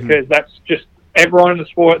Games, because that's just everyone in the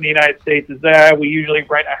sport in the United States is there. We usually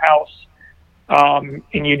rent a house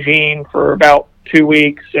in Eugene for about 2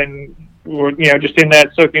 weeks, and we're just in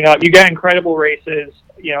there soaking up. You get incredible races.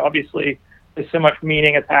 Obviously there's so much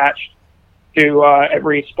meaning attached to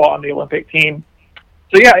every spot on the Olympic team.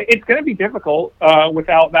 So yeah, it's going to be difficult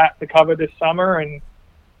without that to cover this summer, and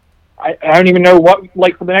I don't even know what,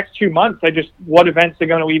 like, for the next 2 months, what events are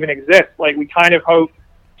going to even exist. Like, we kind of hope.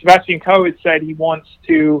 Sebastian Coe has said he wants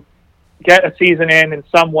to get a season in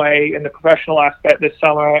some way in the professional aspect this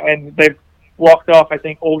summer, and they've blocked off, I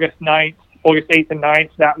think, August 8th and 9th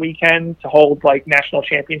that weekend to hold like national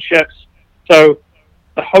championships. So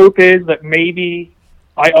the hope is that maybe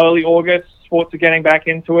by early August sports are getting back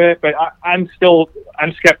into it, but I'm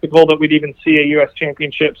skeptical that we'd even see a U.S.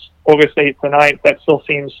 championships August 8th to 9th. That still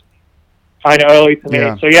seems kind of early to me.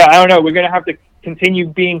 Yeah. So yeah, I don't know. We're going to have to continue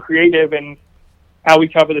being creative in how we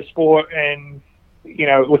cover the sport, and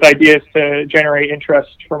with ideas to generate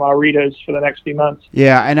interest from our readers for the next few months.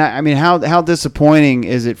 Yeah, and I mean, how disappointing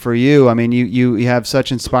is it for you? I mean, you have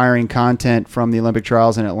such inspiring content from the Olympic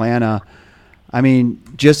trials in Atlanta. I mean,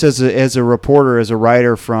 just as a reporter, as a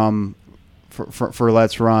writer for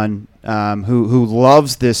Let's Run, who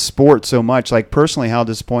loves this sport so much, like, personally, how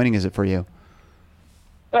disappointing is it for you?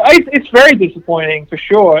 It's very disappointing, for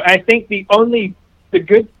sure. I think the only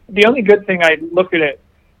good thing I look at it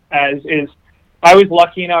as is I was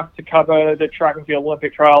lucky enough to cover the track and field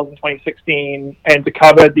Olympic trials in 2016 and to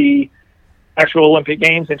cover the actual Olympic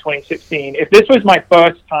Games in 2016. If this was my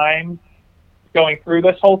first time going through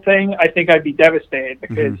this whole thing, I think I'd be devastated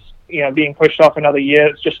because, being pushed off another year,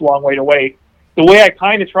 it's just a long way to wait. The way I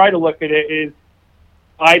kind of try to look at it is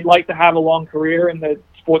I'd like to have a long career in the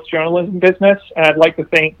sports journalism business, and I'd like to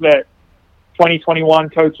think that 2021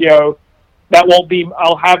 Tokyo,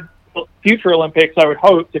 I'll have future Olympics, I would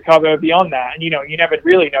hope, to cover beyond that. And, you never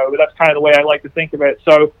really know, but that's kind of the way I like to think of it.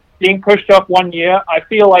 So being pushed off 1 year, I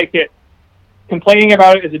feel like complaining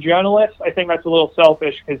about it as a journalist, I think that's a little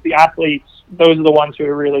selfish, because the athletes, those are the ones who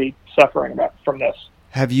are really suffering from this.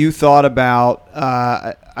 Have you thought about,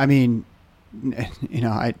 I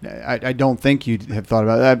don't think you have thought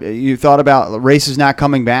about that. You thought about races not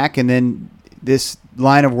coming back and then this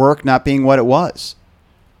line of work not being what it was?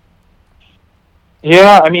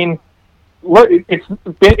 Yeah, I mean, it's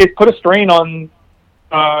put a strain on.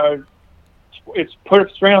 It's put a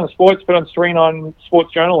strain on the sports, put a strain on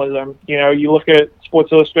sports journalism. You look at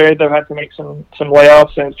Sports Illustrated; they've had to make some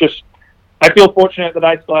layoffs, and it's just. I feel fortunate that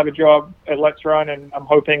I still have a job at Let's Run, and I'm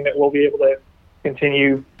hoping that we'll be able to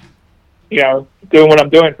continue, doing what I'm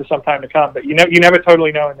doing for some time to come. But you never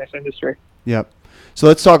totally know in this industry. Yep. So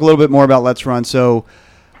let's talk a little bit more about Let's Run. So.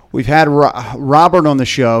 We've had Robert on the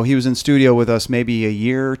show. He was in studio with us maybe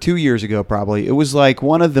 2 years ago, probably. It was like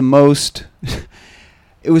one of the most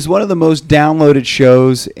downloaded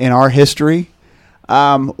shows in our history.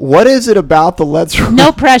 What is it about the Let's Run?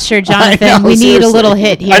 No pressure, Jonathan. We need a little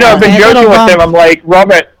hit here. I know. I've been joking with him. I'm like,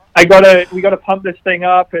 Robert, we gotta pump this thing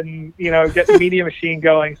up and get the media machine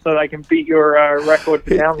going so that I can beat your record for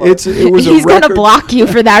download. He's going to block you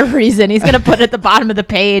for that reason. He's going to put it at the bottom of the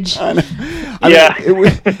page.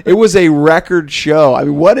 It was a record show. I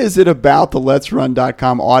mean, what is it about the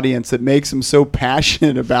LetsRun.com audience that makes them so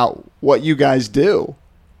passionate about what you guys do?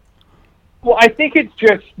 Well, I think it's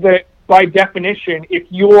just that by definition, if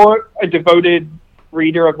you're a devoted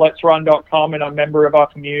reader of LetsRun.com and a member of our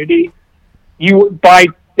community, by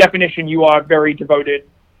definition, you are very devoted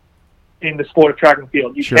in the sport of track and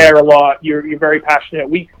field. You care a lot. You're very passionate.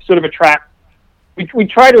 We sort of we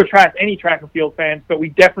try to attract any track and field fans, but we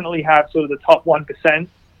definitely have sort of the top 1%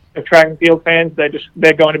 of track and field fans.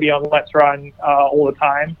 They're going to be on Let's Run all the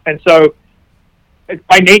time, and so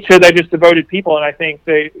by nature they're just devoted people. And I think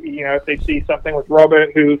if they see something with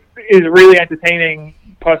Robert, who is a really entertaining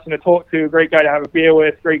person to talk to, great guy to have a beer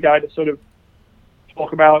with, great guy to sort of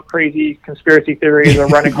talk about crazy conspiracy theories or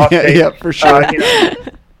running hot takes. Yeah, for sure.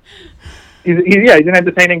 He's an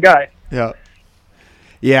entertaining guy.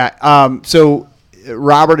 Yeah. So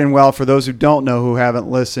Robert and Well, for those who don't know, who haven't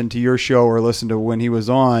listened to your show or listened to when he was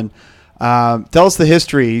on, tell us the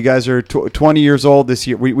history. You guys are 20 years old this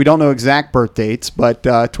year. We don't know exact birth dates, but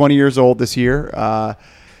 20 years old this year.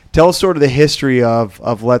 Tell us sort of the history of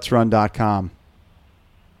Let'sRun.com.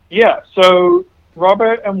 Yeah, so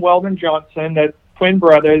Robert and Weldon Johnson, they're twin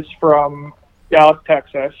brothers from Dallas,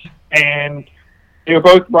 Texas, and they were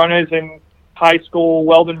both runners in high school.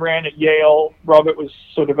 Weldon ran at Yale. Robert was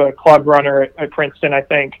sort of a club runner at Princeton, I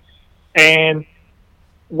think. And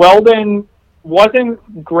Weldon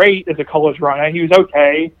wasn't great as a college runner. He was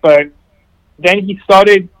okay, but then he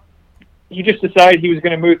just decided he was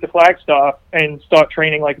going to move to Flagstaff and start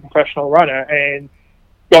training like a professional runner, and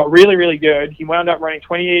got really, really good. He wound up running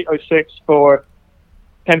 28:06 for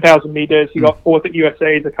 10,000 meters. He got fourth at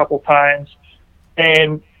USA's a couple times.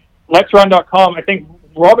 And Let'sRun.com, I think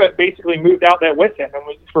Robert basically moved out there with him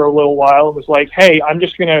for a little while and was like, hey, I'm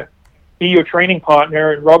just going to be your training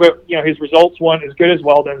partner. And Robert, his results weren't as good as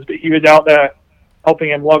Weldon's, but he was out there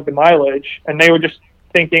helping him log the mileage. And they were just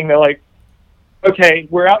thinking, they're like, okay,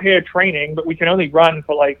 we're out here training, but we can only run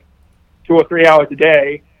for like 2 or 3 hours a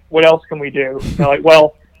day. What else can we do? And they're like,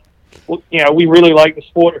 well, we really like the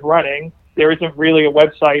sport of running. There isn't really a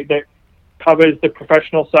website that covers the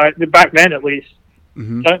professional side. Back then, at least,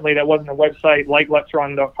 certainly there wasn't a website like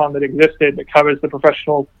Let'sRun.com that existed that covers the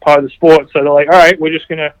professional part of the sport. So they're like, all right, we're just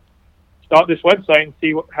going to start this website and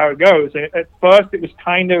see how it goes. And at first, it was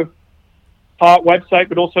kind of part website,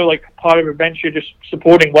 but also like part of a venture just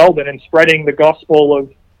supporting Weldon and spreading the gospel of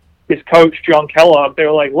his coach, John Kellogg. They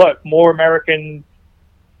were like, look, more American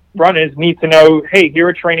runners need to know, hey, here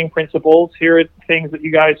are training principles, here are things that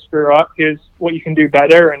you guys screw up, here's what you can do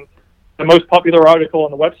better. And the most popular article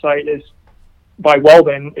on the website is by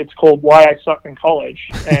Weldon. It's called Why I Sucked in College,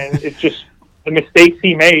 and it's just the mistakes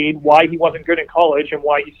he made, why he wasn't good in college, and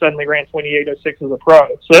why he suddenly ran 28:06 as a pro.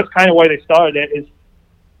 So that's kind of why they started it, is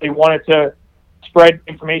they wanted to spread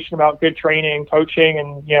information about good training, coaching,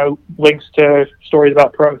 and links to stories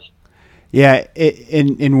about pros. Yeah,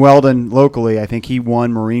 in Weldon locally, I think he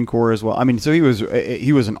won Marine Corps as well. I mean, so he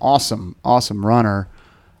was an awesome runner.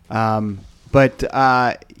 But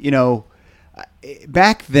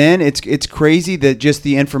back then, it's crazy that just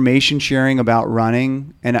the information sharing about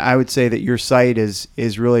running, and I would say that your site is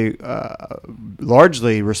really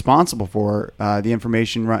largely responsible for the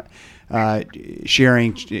information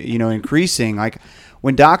sharing, increasing. Like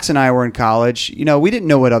when Docs and I were in college, we didn't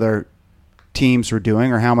know what other teams were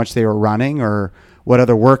doing or how much they were running or what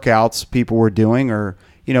other workouts people were doing, or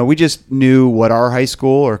we just knew what our high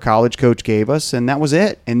school or college coach gave us, and that was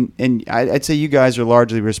it. And I'd say you guys are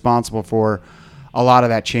largely responsible for a lot of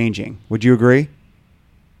that changing. Would you agree?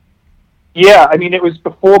 Yeah, I mean, it was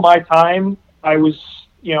before my time. I was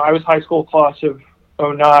high school class of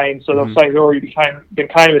 09, so the site had already been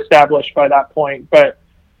kind of established by that point. But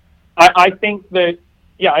I think that,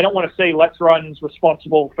 I don't want to say Let's Run's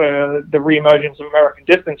responsible for the reemergence of American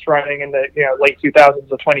distance running in the late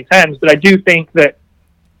 2000s or 2010s, but I do think that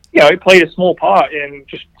it played a small part in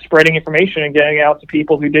just spreading information and getting it out to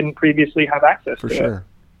people who didn't previously have access to it. For sure.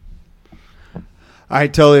 I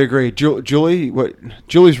totally agree.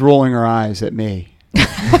 Julie's rolling her eyes at me.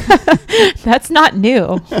 That's not new.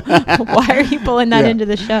 Why are you pulling that into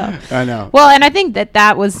the show? I know. Well, and I think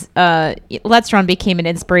that was Let's Run became an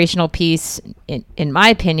inspirational piece, in my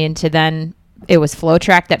opinion, to then it was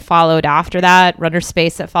FlowTrack that followed after that, Runner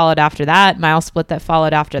Space that followed after that, Mile Split that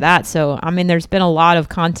followed after that. So, I mean, there's been a lot of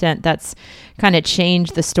content that's kind of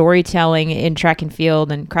changed the storytelling in track and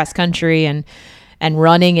field and cross country and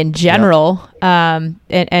running in general. Yep.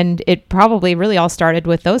 And it probably really all started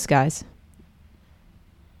with those guys.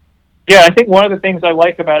 Yeah, I think one of the things I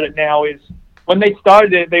like about it now is when they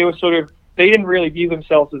started it, they didn't really view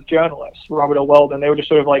themselves as journalists, Robert or Weldon. They were just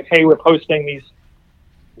sort of like, hey, we're posting these,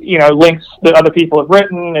 links that other people have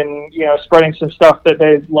written and, spreading some stuff that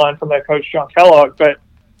they'd learned from their coach, John Kellogg. But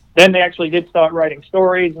then they actually did start writing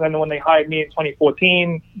stories. And then when they hired me in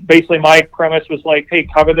 2014, basically my premise was like, hey,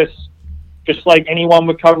 cover this just like anyone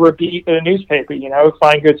would cover a beat in a newspaper,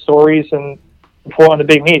 find good stories and report on the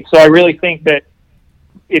big meets. So I really think that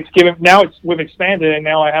we've expanded, and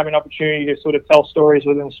now I have an opportunity to sort of tell stories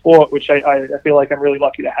within the sport, which I feel like I'm really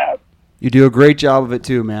lucky to have. You do a great job of it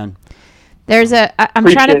too, man. I'm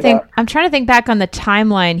trying to think. I'm trying to think back on the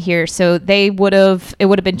timeline here. So it would have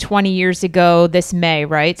been 20 years ago this May,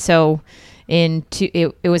 right? So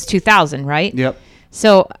it was 2000, right? Yep.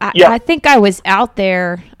 So I think I was out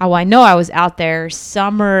there. Oh, I know I was out there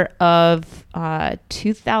summer of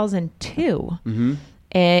 2002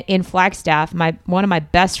 in Flagstaff. One of my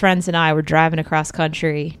best friends and I were driving across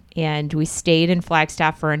country, and we stayed in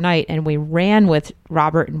Flagstaff for a night, and we ran with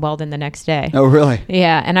Robert and Weldon the next day. Oh, really?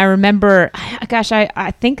 Yeah, and I remember, gosh,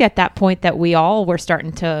 I think at that point that we all were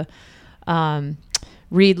starting to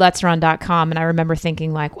read Let'sRun.com, and I remember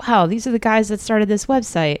thinking like, wow, these are the guys that started this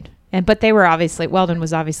website. But they were Weldon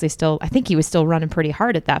was obviously still, I think he was still running pretty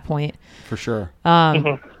hard at that point. For sure.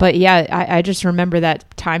 But yeah, I just remember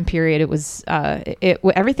that time period. It was,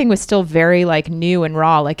 everything was still very like new and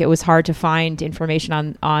raw. Like it was hard to find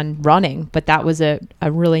information on running, but that was a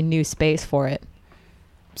really new space for it.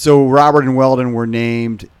 So Robert and Weldon were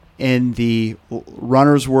named in the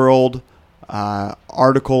Runner's World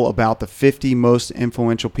article about the 50 most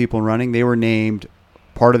influential people in running. They were named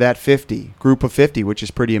part of that group of 50, which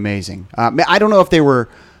is pretty amazing. I don't know if they were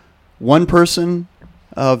one person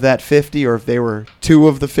of that 50 or if they were two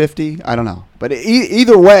of the 50. I don't know. But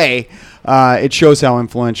either way, it shows how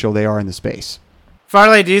influential they are in the space.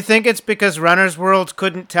 Farley, do you think it's because Runner's World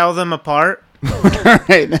couldn't tell them apart?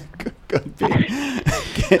 Right. Could be.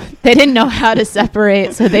 They didn't know how to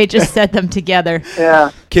separate, so they just set them together.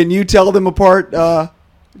 Yeah. Can you tell them apart,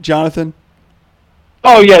 Jonathan?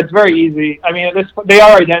 Oh, yeah, it's very easy. I mean, they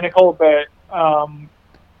are identical, but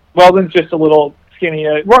Weldon's just a little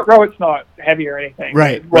skinnier. Robert's not heavy or anything.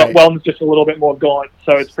 Right. Weldon's just a little bit more gaunt,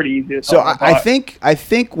 so it's pretty easy to tell. So I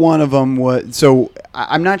think one of them was. So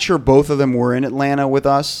I'm not sure both of them were in Atlanta with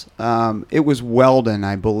us. It was Weldon,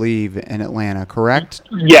 I believe, in Atlanta. Correct?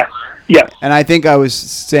 Yes. And I think I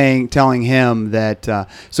was telling him that.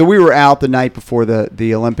 So we were out the night before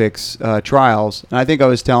the Olympics trials, and I think I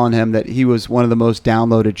was telling him that he was one of the most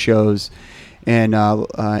downloaded shows in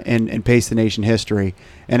Pace the Nation history.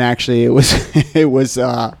 And actually, it was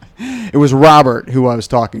Robert who I was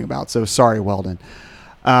talking about. So sorry, Weldon.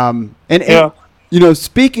 And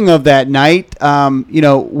speaking of that night,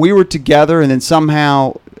 we were together, and then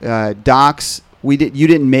somehow Docs. You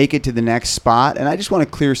didn't make it to the next spot, and I just want to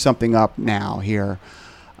clear something up now here.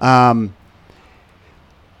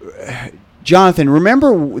 Jonathan,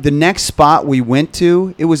 remember the next spot we went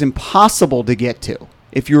to? It was impossible to get to,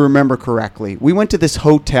 if you remember correctly. We went to this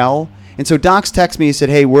hotel, and so Docs texted me and said,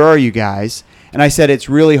 "Hey, where are you guys?" And I said, "It's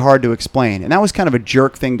really hard to explain." And that was kind of a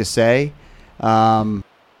jerk thing to say.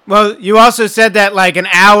 Well, you also said that like an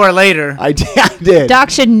hour later. I did. Doc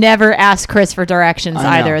should never ask Chris for directions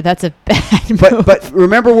either. That's a bad move. But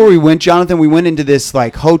remember where we went, Jonathan? We went into this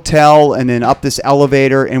like hotel and then up this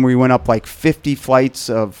elevator, and we went up like 50 flights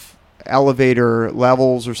of elevator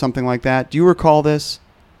levels or something like that. Do you recall this?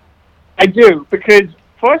 I do, because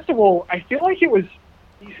first of all, I feel like it was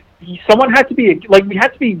someone had to be like we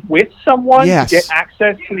had to be with someone to get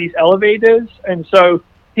access to these elevators, and so.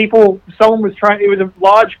 Someone was trying, it was a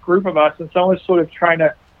large group of us, and someone was sort of trying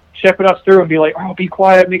to shepherd us through and be like, "Oh, be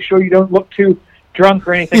quiet, make sure you don't look too drunk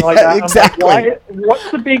or anything like that." Exactly. I'm like, what's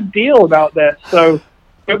the big deal about this? So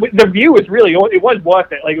the view was it was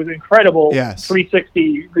worth it. Like, it was an incredible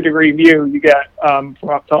 360-degree view you get from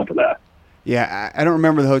up top of that. Yeah, I don't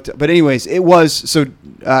remember the hotel. But anyways, it was, so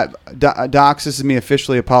Docs, this is me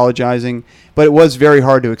officially apologizing, but it was very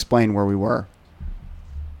hard to explain where we were.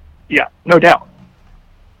 Yeah, no doubt.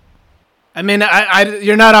 I mean,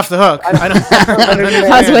 you're not off the hook.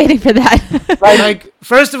 I was waiting for that. Like,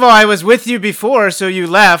 first of all, I was with you before, so you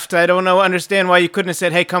left. I don't understand why you couldn't have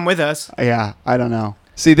said, "Hey, come with us." Yeah, I don't know.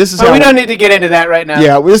 See, this is we don't need to get into that right now.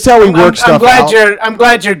 Yeah, this is how we work stuff out. I'm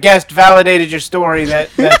glad your guest validated your story that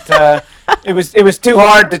it was too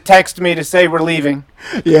hard to text me to say we're leaving.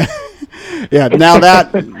 Yeah. Now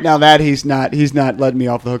that he's not letting me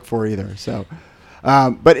off the hook for either. So.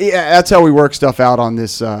 But yeah, that's how we work stuff out on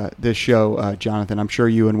this show, Jonathan. I'm sure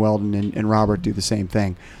you and Weldon and Robert do the same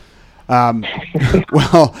thing.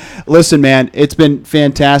 Well, listen, man, it's been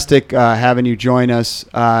fantastic having you join us.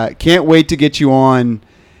 Can't wait to get you on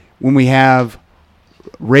when we have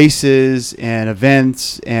races and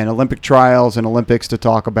events and Olympic trials and Olympics to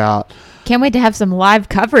talk about. Can't wait to have some live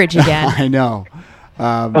coverage again. I know.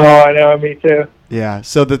 I know, me too. Yeah,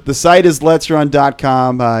 so the site is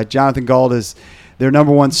Let'sRun.com. Jonathan Gauld is their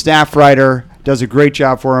number one staff writer, does a great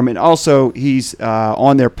job for them, and also he's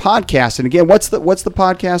on their podcast. And again, what's the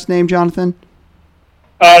podcast name, Jonathan?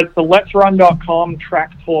 It's the Let'sRun.com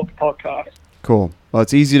Track Talk podcast. Cool. Well,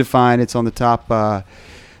 it's easy to find. It's on the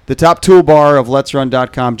the top toolbar of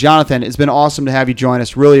Let'sRun.com. Jonathan, it's been awesome to have you join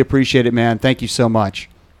us. Really appreciate it, man. Thank you so much.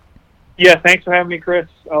 Yeah, thanks for having me, Chris.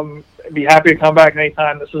 I'd be happy to come back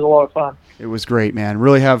anytime. This was a lot of fun. It was great, man.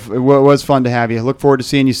 It was fun to have you. Look forward to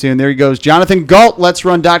seeing you soon. There he goes, Jonathan Gault,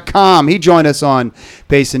 Let'sRun.com. He joined us on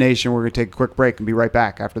Pace the Nation. We're going to take a quick break and be right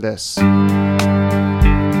back after this.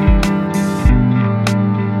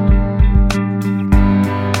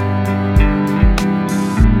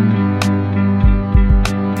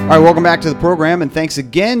 All right, welcome back to the program, and thanks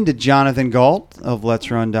again to Jonathan Gault of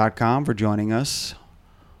Let'sRun.com for joining us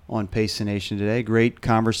on Pace the Nation today. Great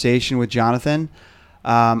conversation with Jonathan.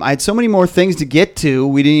 I had so many more things to get to.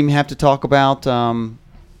 We didn't even have to talk about. I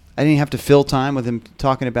didn't have to fill time with him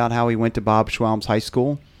talking about how he went to Bob Schwelm's high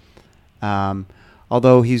school.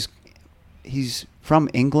 Although he's from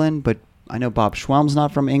England, but I know Bob Schwelm's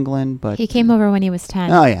not from England. But he came over when he was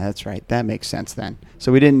 10. Oh yeah, that's right. That makes sense then.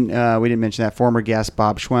 So we didn't mention that. Former guest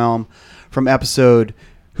Bob Schwelm from episode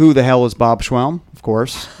 "Who the Hell is Bob Schwelm?" Of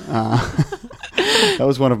course, that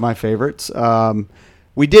was one of my favorites.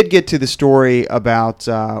 We did get to the story about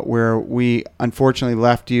where we unfortunately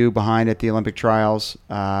left you behind at the Olympic trials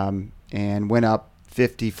and went up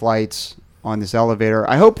 50 flights on this elevator.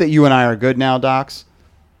 I hope that you and I are good now, Docs.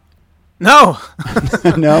 No.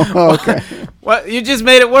 No? Oh, okay. What? You just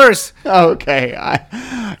made it worse. Okay.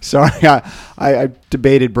 Sorry. I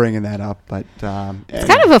debated bringing that up, but it's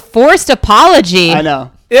kind of a forced apology. I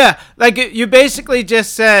know. Yeah, like you basically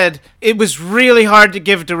just said it was really hard to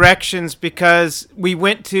give directions because we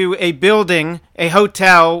went to a building, a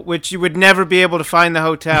hotel, which you would never be able to find the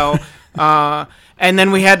hotel, and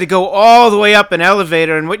then we had to go all the way up an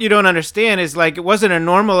elevator. And what you don't understand is, like, it wasn't a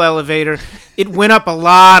normal elevator; it went up a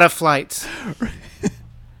lot of flights.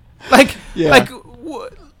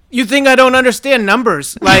 You think I don't understand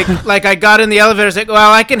numbers? Like I got in the elevator, it's like,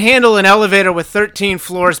 well, I can handle an elevator with 13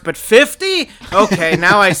 floors, but 50? Okay,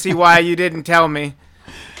 now I see why you didn't tell me.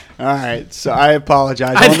 All right, so I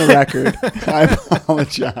apologize on the record. I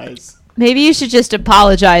apologize. Maybe you should just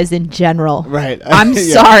apologize in general. Right. I'm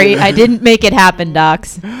sorry. I didn't make it happen,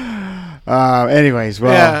 Docs. Anyways,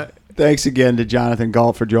 thanks again to Jonathan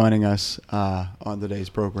Gault for joining us on today's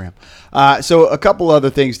program. So a couple other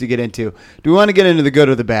things to get into. Do we want to get into the good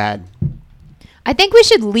or the bad? I think we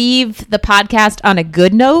should leave the podcast on a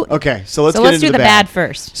good note. Okay, so let's do the bad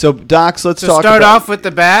first. So, Docs, let's start off with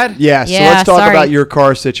the bad? Yeah, so let's talk about your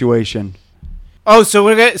car situation. Oh,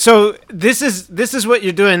 so this is what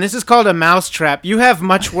you're doing. This is called a mousetrap. You have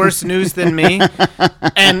much worse news than me,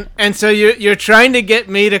 and so you're trying to get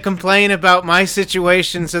me to complain about my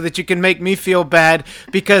situation so that you can make me feel bad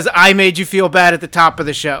because I made you feel bad at the top of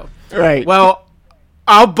the show. Right. Well,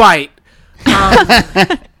 I'll bite.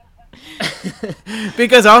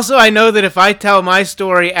 Because also I know that if I tell my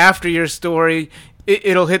story after your story,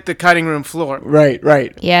 it'll hit the cutting room floor. Right.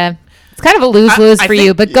 Yeah. It's kind of a lose-lose for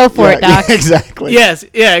you, but go for it, Doc. Yeah, exactly. Yes,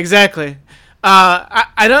 yeah, exactly.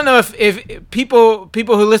 I don't know if people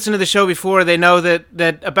who listen to the show before, they know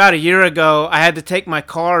that about a year ago I had to take my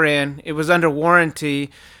car in. It was under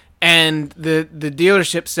warranty, and the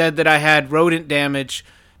dealership said that I had rodent damage,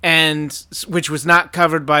 and which was not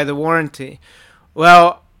covered by the warranty.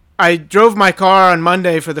 Well, I drove my car on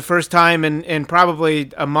Monday for the first time in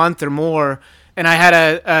probably a month or more, and I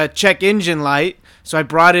had a check engine light. So I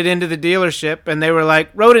brought it into the dealership, and they were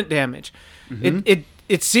like, rodent damage. Mm-hmm.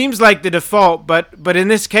 It seems like the default, but in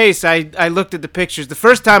this case, I looked at the pictures. The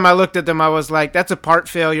first time I looked at them, I was like, that's a part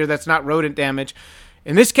failure. That's not rodent damage.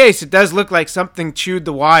 In this case, it does look like something chewed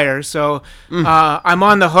the wire. So I'm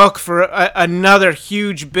on the hook for another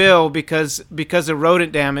huge bill because of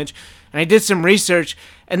rodent damage. And I did some research,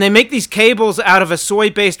 and they make these cables out of a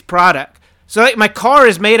soy-based product. So like, my car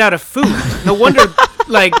is made out of food. No wonder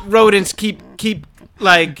like rodents keep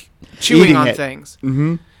like chewing eating on it. Things.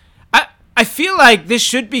 Mm-hmm. I feel like this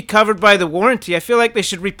should be covered by the warranty. I feel like they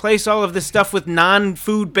should replace all of this stuff with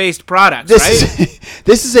non-food based products, right?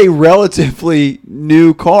 This is a relatively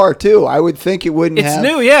new car too. I would think it wouldn't have.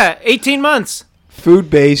 It's new, yeah. 18 months.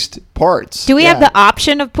 Food-based parts. Do we have the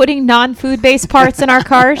option of putting non-food-based parts in our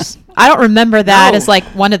cars? I don't remember that as like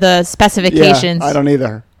one of the specifications. Yeah, I don't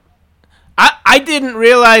either. I didn't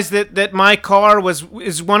realize that my car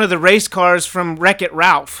is one of the race cars from Wreck-It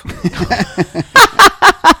Ralph.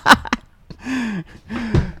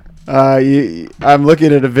 I'm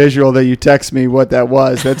looking at a visual that you text me what that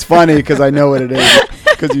was. That's funny because I know what it is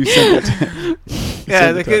because you sent it.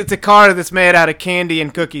 Yeah, it's a car that's made out of candy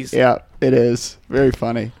and cookies. Yeah, it is. Very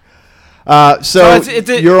funny. So it's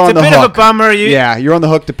you're on the hook. It's a bit of a bummer. You're on the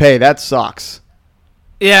hook to pay. That sucks.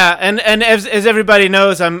 Yeah, and as everybody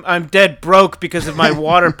knows, I'm dead broke because of my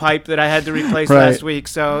water pipe that I had to replace last week.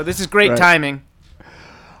 So this is great timing.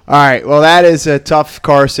 All right, well, that is a tough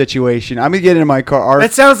car situation. I'm going to get into my car.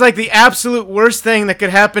 That sounds like the absolute worst thing that could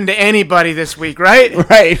happen to anybody this week, right?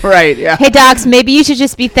 Right, yeah. Hey, Docs, maybe you should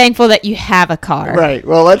just be thankful that you have a car. Right,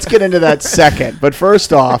 well, let's get into that second. But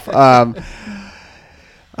first off,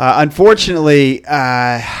 unfortunately,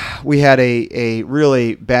 we had a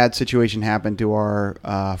really bad situation happen to our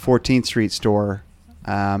 14th Street store.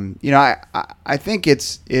 I think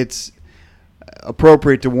it's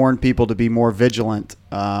appropriate to warn people to be more vigilant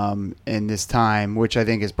in this time, which I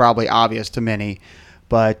think is probably obvious to many.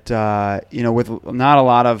 But with not a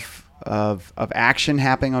lot of action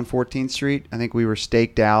happening on 14th Street, I think we were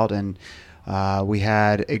staked out and. We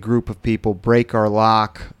had a group of people break our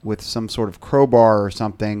lock with some sort of crowbar or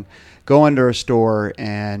something, go into our store,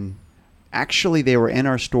 and actually they were in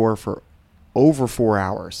our store for over 4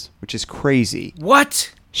 hours, which is crazy.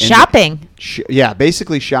 What? Shopping.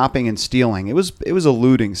 Basically shopping and stealing. It was a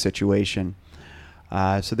looting situation.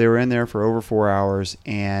 So they were in there for over 4 hours,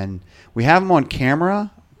 and we have them on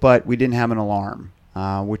camera, but we didn't have an alarm,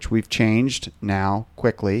 which we've changed now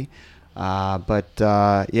quickly.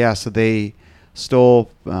 So they stole,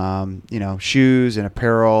 shoes and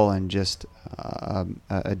apparel and just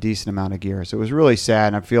a decent amount of gear. So it was really sad,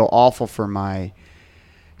 and I feel awful for my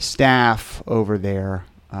staff over there.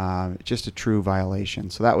 Just a true violation.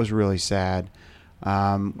 So that was really sad.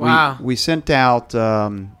 Wow. We sent out.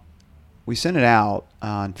 We sent it out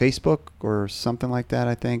on Facebook or something like that.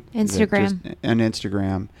 I think Instagram. On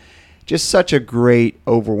Instagram. Just such a great,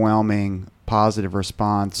 overwhelming, positive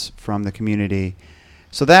response from the community.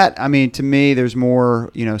 So that, to me, there's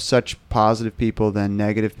more, such positive people than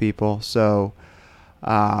negative people. So,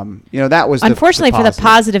 that was unfortunately for the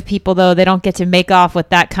positive people, though, they don't get to make off with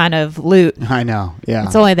that kind of loot. I know. Yeah.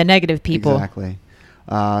 It's only the negative people. Exactly.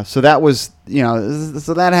 So that was,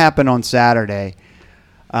 so that happened on Saturday.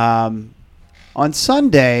 On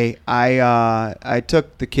Sunday, I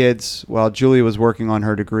took the kids, while Julia was working on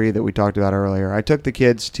her degree that we talked about earlier, I took the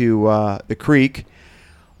kids to the creek,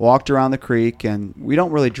 walked around the creek, and we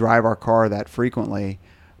don't really drive our car that frequently,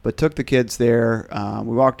 but took the kids there.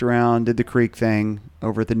 We walked around, did the creek thing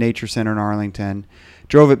over at the Nature Center in Arlington,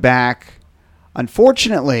 drove it back.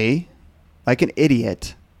 Unfortunately, like an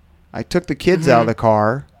idiot, I took the kids out of the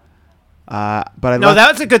car. But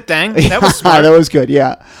that was a good thing. That was smart. That was good,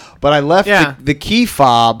 yeah. But I left the key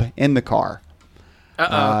fob in the car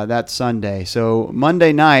that Sunday. So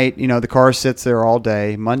Monday night, the car sits there all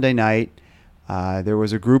day. Monday night, there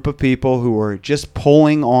was a group of people who were just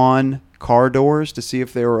pulling on car doors to see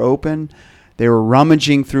if they were open. They were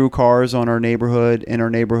rummaging through cars in our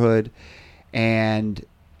neighborhood, and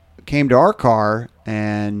came to our car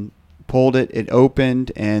and pulled it. It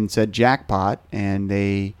opened and said jackpot, and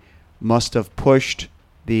they must have pushed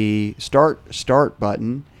the start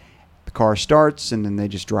button. The car starts, and then they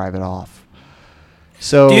just drive it off.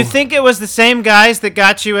 So, do you think it was the same guys that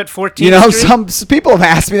got you at 14th Street? Some people have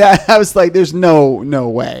asked me that. I was like, "There's no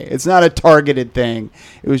way. It's not a targeted thing.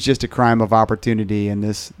 It was just a crime of opportunity in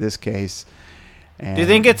this case." And do you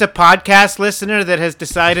think it's a podcast listener that has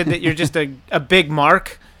decided that you're just a big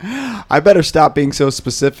mark? I better stop being so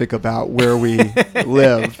specific about where we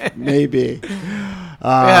live. Maybe.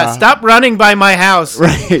 Stop running by my house.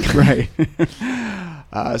 Right.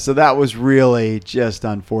 So that was really just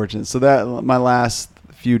unfortunate. So that my last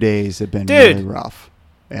few days have been really rough.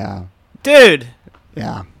 Yeah. Dude.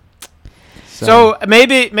 Yeah. So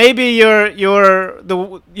maybe your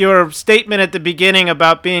statement at the beginning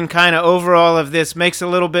about being kind of over all of this makes a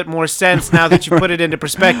little bit more sense now that you put it into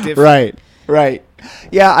perspective. Right.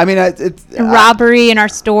 Yeah, it's robbery in our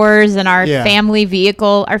stores and our family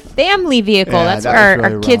vehicle. Our family vehicle. That's where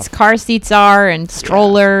our kids' car seats are, and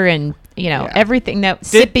stroller, and everything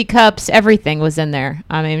sippy cups. Everything was in there.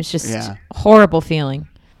 It was just a horrible feeling.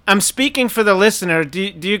 I'm speaking for the listener. Do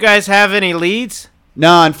you guys have any leads?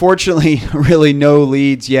 No, unfortunately, really no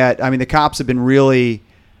leads yet. The cops have been really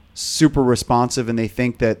super responsive, and they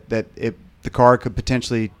think that the car could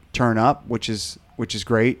potentially turn up, which is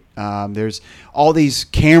great. There's all these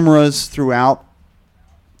cameras throughout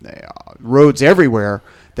roads everywhere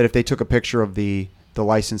that if they took a picture of the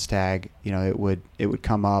license tag, it would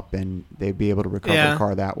come up and they'd be able to recover the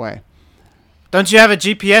car that way. Don't you have a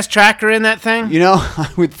GPS tracker in that thing? I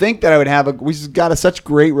would think that I would have we've got such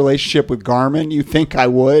great relationship with Garmin. You think I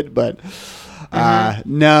would, but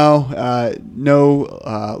no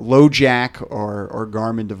LoJack or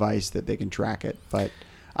Garmin device that they can track it. But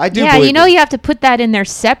I do. Yeah, you have to put that in there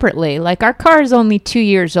separately. Like our car is only 2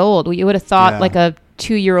 years old. You would have thought like a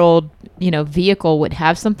 2-year-old vehicle would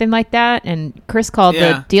have something like that. And Chris called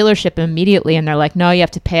the dealership immediately, and they're like, "No, you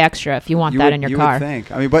have to pay extra if you want that in your car." You would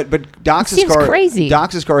think. I mean, but Dox's seems car, crazy.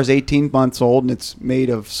 Dox's car is 18 months old, and it's made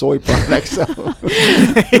of soy products. So.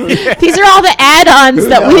 These are all the add-ons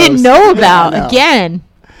that we didn't know about. Again.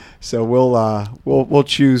 So we'll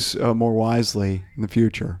choose more wisely in the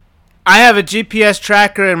future. I have a GPS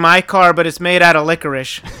tracker in my car, but it's made out of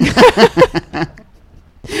licorice.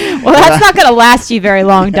 Well, that's not going to last you very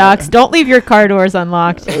long, Docs. Don't leave your car doors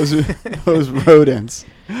unlocked. Those rodents.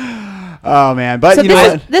 Oh, man. But so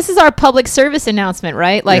this is our public service announcement,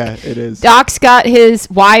 right? Like, yeah, it is. Doc's got his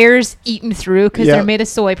wires eaten through because they're made of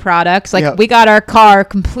soy products. Like, we got our car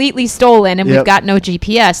completely stolen, and we've got no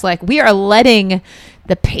GPS. Like, we are letting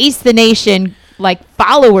the Pace the Nation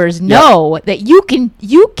followers know that you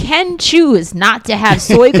can choose not to have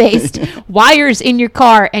soy-based wires in your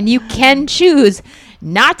car, and you can choose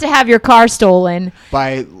not to have your car stolen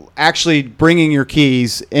by actually bringing your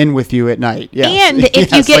keys in with you at night. Yes. And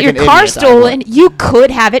if you get your car stolen, you could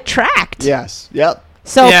have it tracked. Yes. Yep.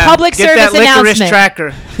 So public service announcement.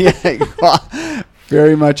 Tracker.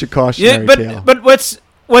 Very much a cautionary tale. But what's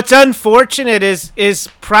unfortunate is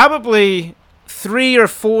probably 3 or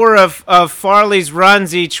 4 of Farley's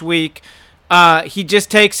runs each week. He just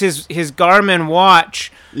takes his Garmin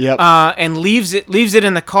watch and leaves it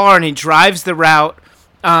in the car, and he drives the route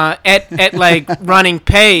at running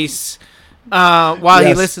pace while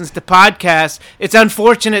he listens to podcasts. It's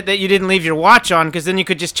unfortunate that you didn't leave your watch on, because then you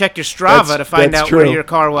could just check your Strava to find out where your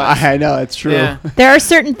car was. I know, it's true. Yeah. There are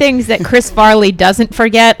certain things that Chris Farley doesn't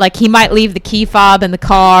forget. Like, he might leave the key fob in the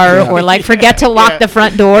car or forget to lock the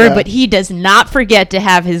front door, but he does not forget to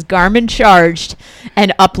have his Garmin charged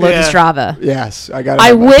and upload to Strava. Yes,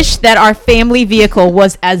 I wish that our family vehicle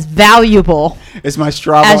was as valuable as my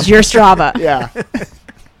Strava. As your Strava. Yeah.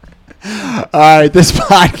 All right, this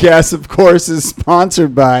podcast, of course, is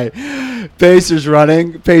sponsored by Pacers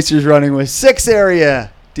Running. Pacers Running with 6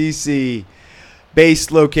 area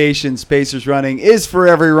DC-based locations. Pacers Running is for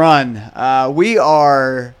every run. We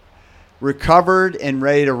are recovered and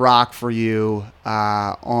ready to rock for you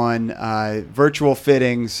on virtual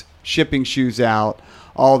fittings, shipping shoes out,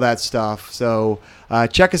 all that stuff. So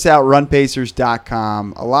check us out,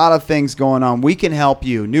 runpacers.com. A lot of things going on. We can help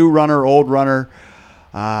you. New runner, old runner.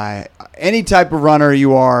 Any type of runner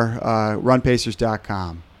you are,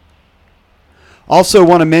 runpacers.com. Also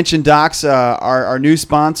want to mention, Docs, our new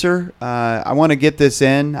sponsor. I want to get this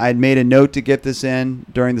in. I had made a note to get this in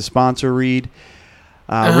during the sponsor read.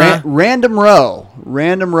 Random Row.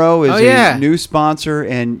 Random Row is a new sponsor,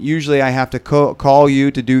 and usually I have to call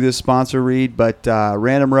you to do this sponsor read, but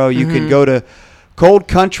Random Row, you can go to Cold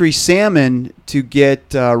Country Salmon to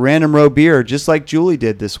get Random Row beer, just like Julie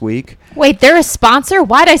did this week. Wait, they're a sponsor?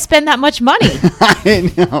 Why'd I spend that much money?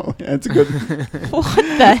 I know. That's a good. What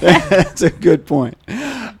the heck? That's a good point.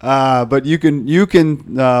 But you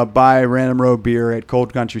can buy Random Row beer at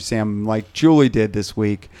Cold Country Salmon, like Julie did this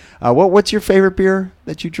week. What's your favorite beer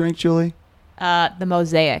that you drink, Julie? The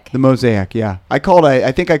Mosaic. The Mosaic, yeah. I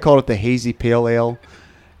think I called it the Hazy Pale Ale.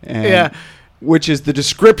 Which is the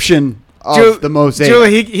description of the Mosaic.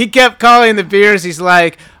 Julie, he kept calling the beers. He's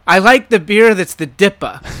like, I like the beer that's the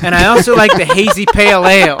Dippa, and I also like the Hazy Pale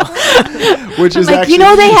Ale. Which is actually,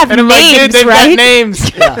 they have names, they've right? Got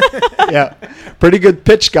names. Yeah. Pretty good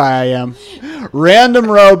pitch guy I am. Random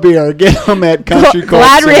Row beer. Get them at Country Cold.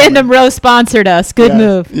 Glad Random Row sponsored us. Good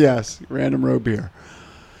move. Yes, Random Row beer.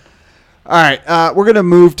 All right, we're going to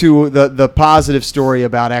move to the positive story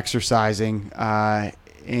about exercising.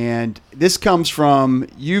 And this comes from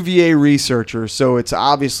UVA researchers, so it's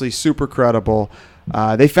obviously super credible.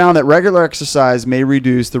 They found that regular exercise may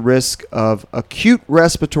reduce the risk of acute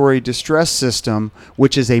respiratory distress system,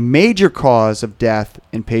 which is a major cause of death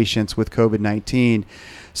in patients with COVID-19.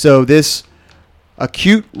 So this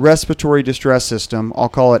acute respiratory distress system, I'll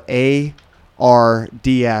call it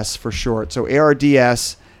ARDS for short. So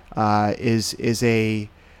ARDS is a...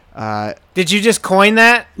 Did you just coin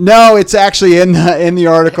that? No, it's actually in the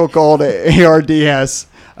article called ARDS.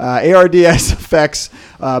 ARDS affects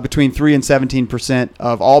between 3 and 17%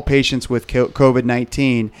 of all patients with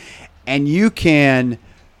COVID-19, and you can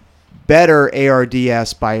better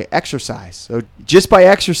ARDS by exercise. So just by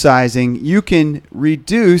exercising, you can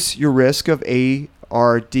reduce your risk of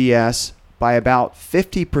ARDS by about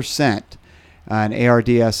 50%. And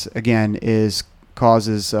ARDS, again,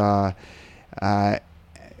 causes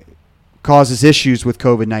issues with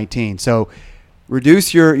COVID-19. So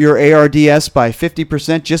reduce your ARDS by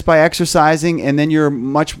 50% just by exercising, and then you're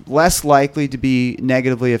much less likely to be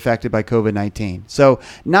negatively affected by COVID-19. So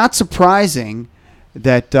not surprising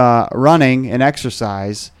that running and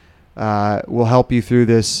exercise will help you through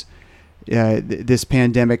this this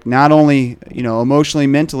pandemic, not only emotionally,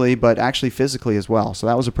 mentally, but actually physically as well. So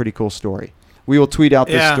that was a pretty cool story. We will tweet out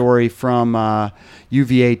this story from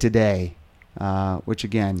UVA Today, which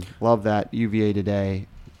again, love that UVA Today.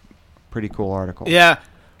 Pretty cool article. Yeah.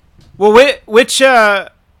 Well, which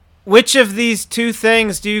of these two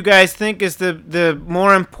things do you guys think is the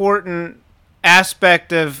more important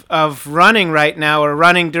aspect of running right now, or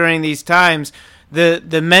running during these times?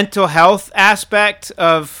 The mental health aspect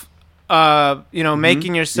of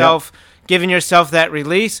making yourself, giving yourself that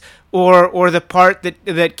release, or the part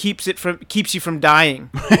that keeps you from dying.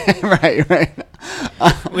 right.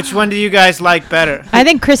 Which one do you guys like better? I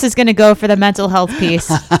think Chris is going to go for the mental health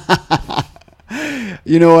piece.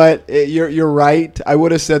 You know what? You're right. I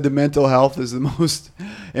would have said the mental health is the most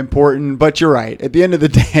important, but you're right. At the end of the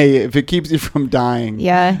day, if it keeps you from dying,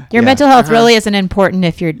 your mental health really isn't important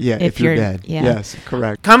if you're if you're dead. Yeah. Yes,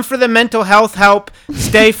 correct. Come for the mental health help.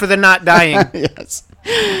 Stay for the not dying. Yes.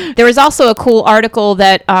 There was also a cool article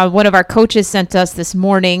that one of our coaches sent us this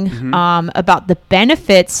morning about the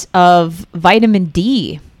benefits of vitamin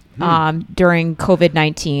D during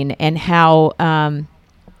COVID-19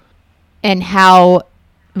 and how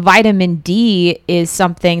vitamin D is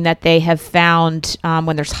something that they have found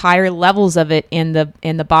when there's higher levels of it in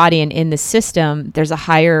the body and in the system, there's a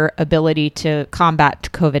higher ability to combat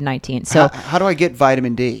COVID-19. So how do I get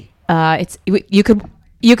vitamin D?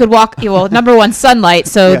 You could walk. Well, number one, sunlight.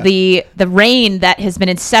 So the rain that has been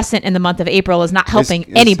incessant in the month of April is not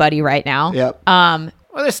helping anybody right now. Yep. Well,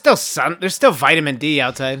 there's still sun. There's still vitamin D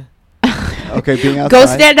outside. Okay, being outside. Go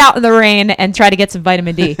stand out in the rain and try to get some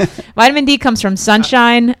vitamin D. Vitamin D comes from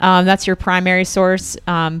sunshine. That's your primary source.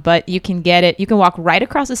 But you can get it. You can walk right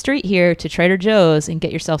across the street here to Trader Joe's and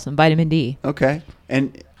get yourself some vitamin D. Okay.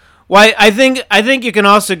 And well, I think you can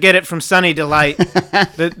also get it from Sunny Delight,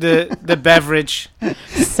 the beverage.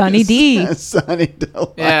 Sunny D. Sunny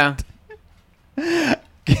Delight. Yeah.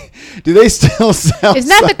 Do they still sell? Isn't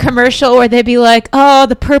that the commercial where they'd be like, "Oh,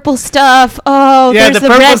 the purple stuff. Oh, yeah, there's the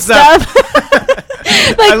red stuff."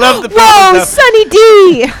 Like, I love the purple stuff. Sunny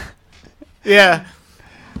D. Yeah.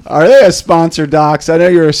 Are they a sponsor, Docs? I know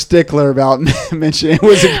you're a stickler about mentioning it.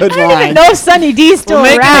 Was a good line. I don't even know if Sunny D's still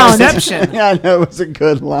we'll around. Make an exception. Yeah, I know it was a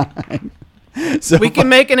good line. So we can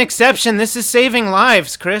make an exception. This is saving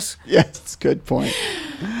lives, Chris. Yes, good point.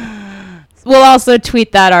 We'll also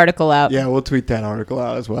tweet that article out. Yeah, we'll tweet that article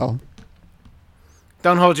out as well.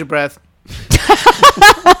 Don't hold your breath.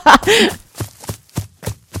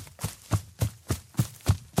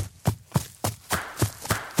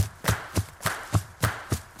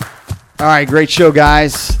 All right, great show,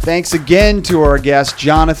 guys. Thanks again to our guest,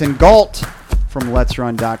 Jonathan Gault from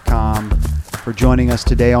Let'sRun.com, for joining us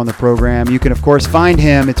today on the program. You can, of course, find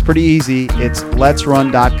him. It's pretty easy. It's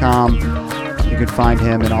Let'sRun.com. You can find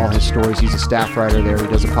him and all his stories. He's a staff writer there. He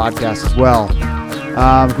does a podcast as well.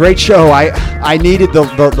 Great show. I needed the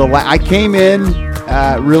I came in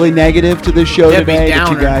really negative to this show today,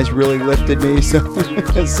 but you guys really lifted me. So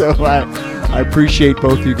I appreciate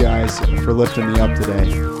both you guys for lifting me up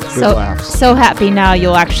today. Good laughs. So happy now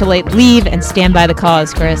you'll actually leave and stand by the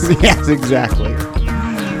cause, Chris. Yes, exactly.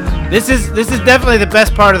 This is definitely the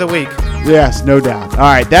best part of the week. Yes, no doubt. All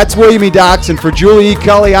right, that's William E. Dox, and for Julie E.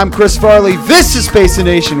 Cully, I'm Chris Farley. This is Space the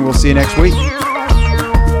Nation. We'll see you next week.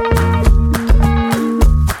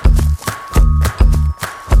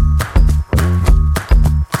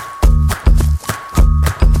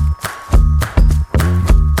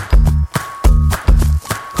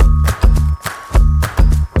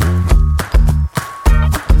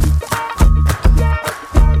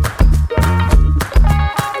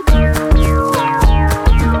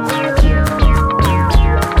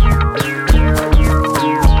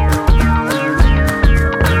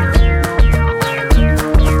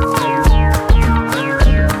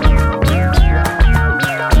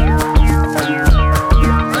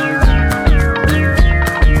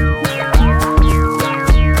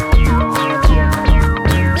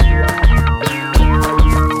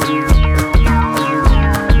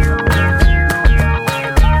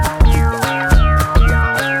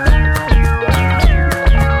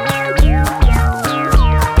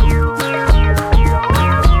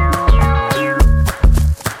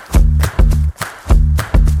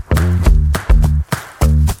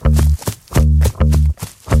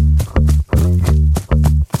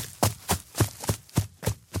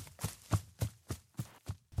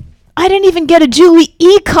 I didn't even get a Julie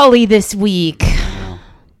E. Cully this week.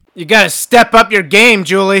 You gotta step up your game,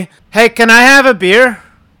 Julie. Hey, can I have a beer?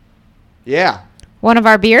 Yeah. One of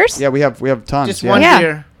our beers? Yeah, we have tons. Just one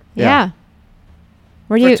beer. Yeah.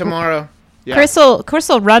 For tomorrow. Yeah. Yeah. Chris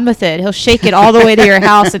will run with it. He'll shake it all the way to your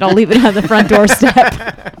house, and I'll leave it on the front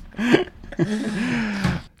doorstep.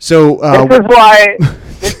 So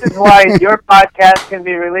this is why your podcast can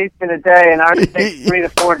be released in a day, and ours takes 3 to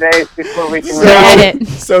 4 days before we can edit.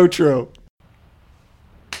 So true.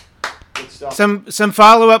 Some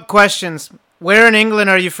follow-up questions. Where in England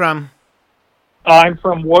are you from? I'm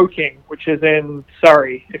from Woking, which is in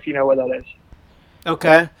Surrey, if you know where that is.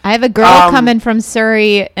 Okay. I have a girl coming from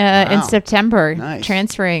Surrey Wow. in September, Nice.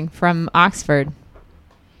 transferring from Oxford.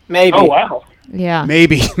 Maybe. Oh, wow. Yeah.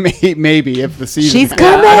 Maybe if the season. She's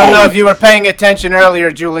coming. I don't know if you were paying attention earlier,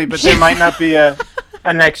 Julie, but there might not be a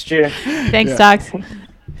next year. Thanks, Docs.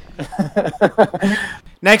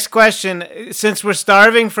 Next question. Since we're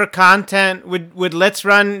starving for content, would Let's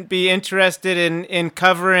Run be interested in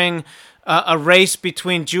covering a race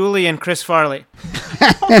between Julie and Chris Farley?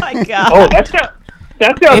 Oh, my God. Oh, that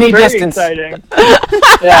sounds Any very distance. exciting.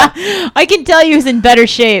 Yeah. I can tell you he's in better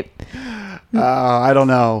shape. I don't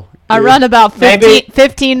know. I run about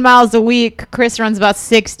 15 miles a week. Chris runs about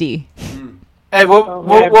 60. Hey, we'll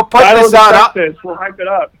put Battle this of on. Texas. We'll hype it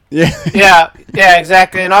up. Yeah. Yeah,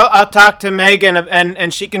 exactly. And I'll talk to Megan,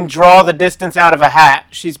 and she can draw the distance out of a hat.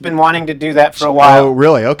 She's been wanting to do that for a while. Oh,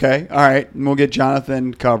 really? Okay. All right. And we'll get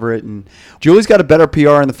Jonathan cover it. And Julie's got a better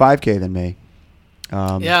PR in the 5K than me.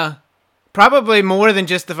 Yeah, probably more than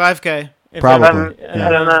just the 5K. Probably. I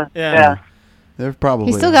don't know. Yeah. They're probably.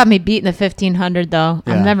 He still got me beat in the 1500, though.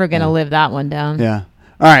 Yeah, I'm never going to live that one down. Yeah.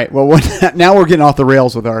 All right. Well, now we're getting off the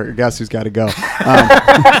rails with our guest who's got to go.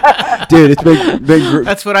 Dude, it's big group.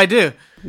 That's what I do.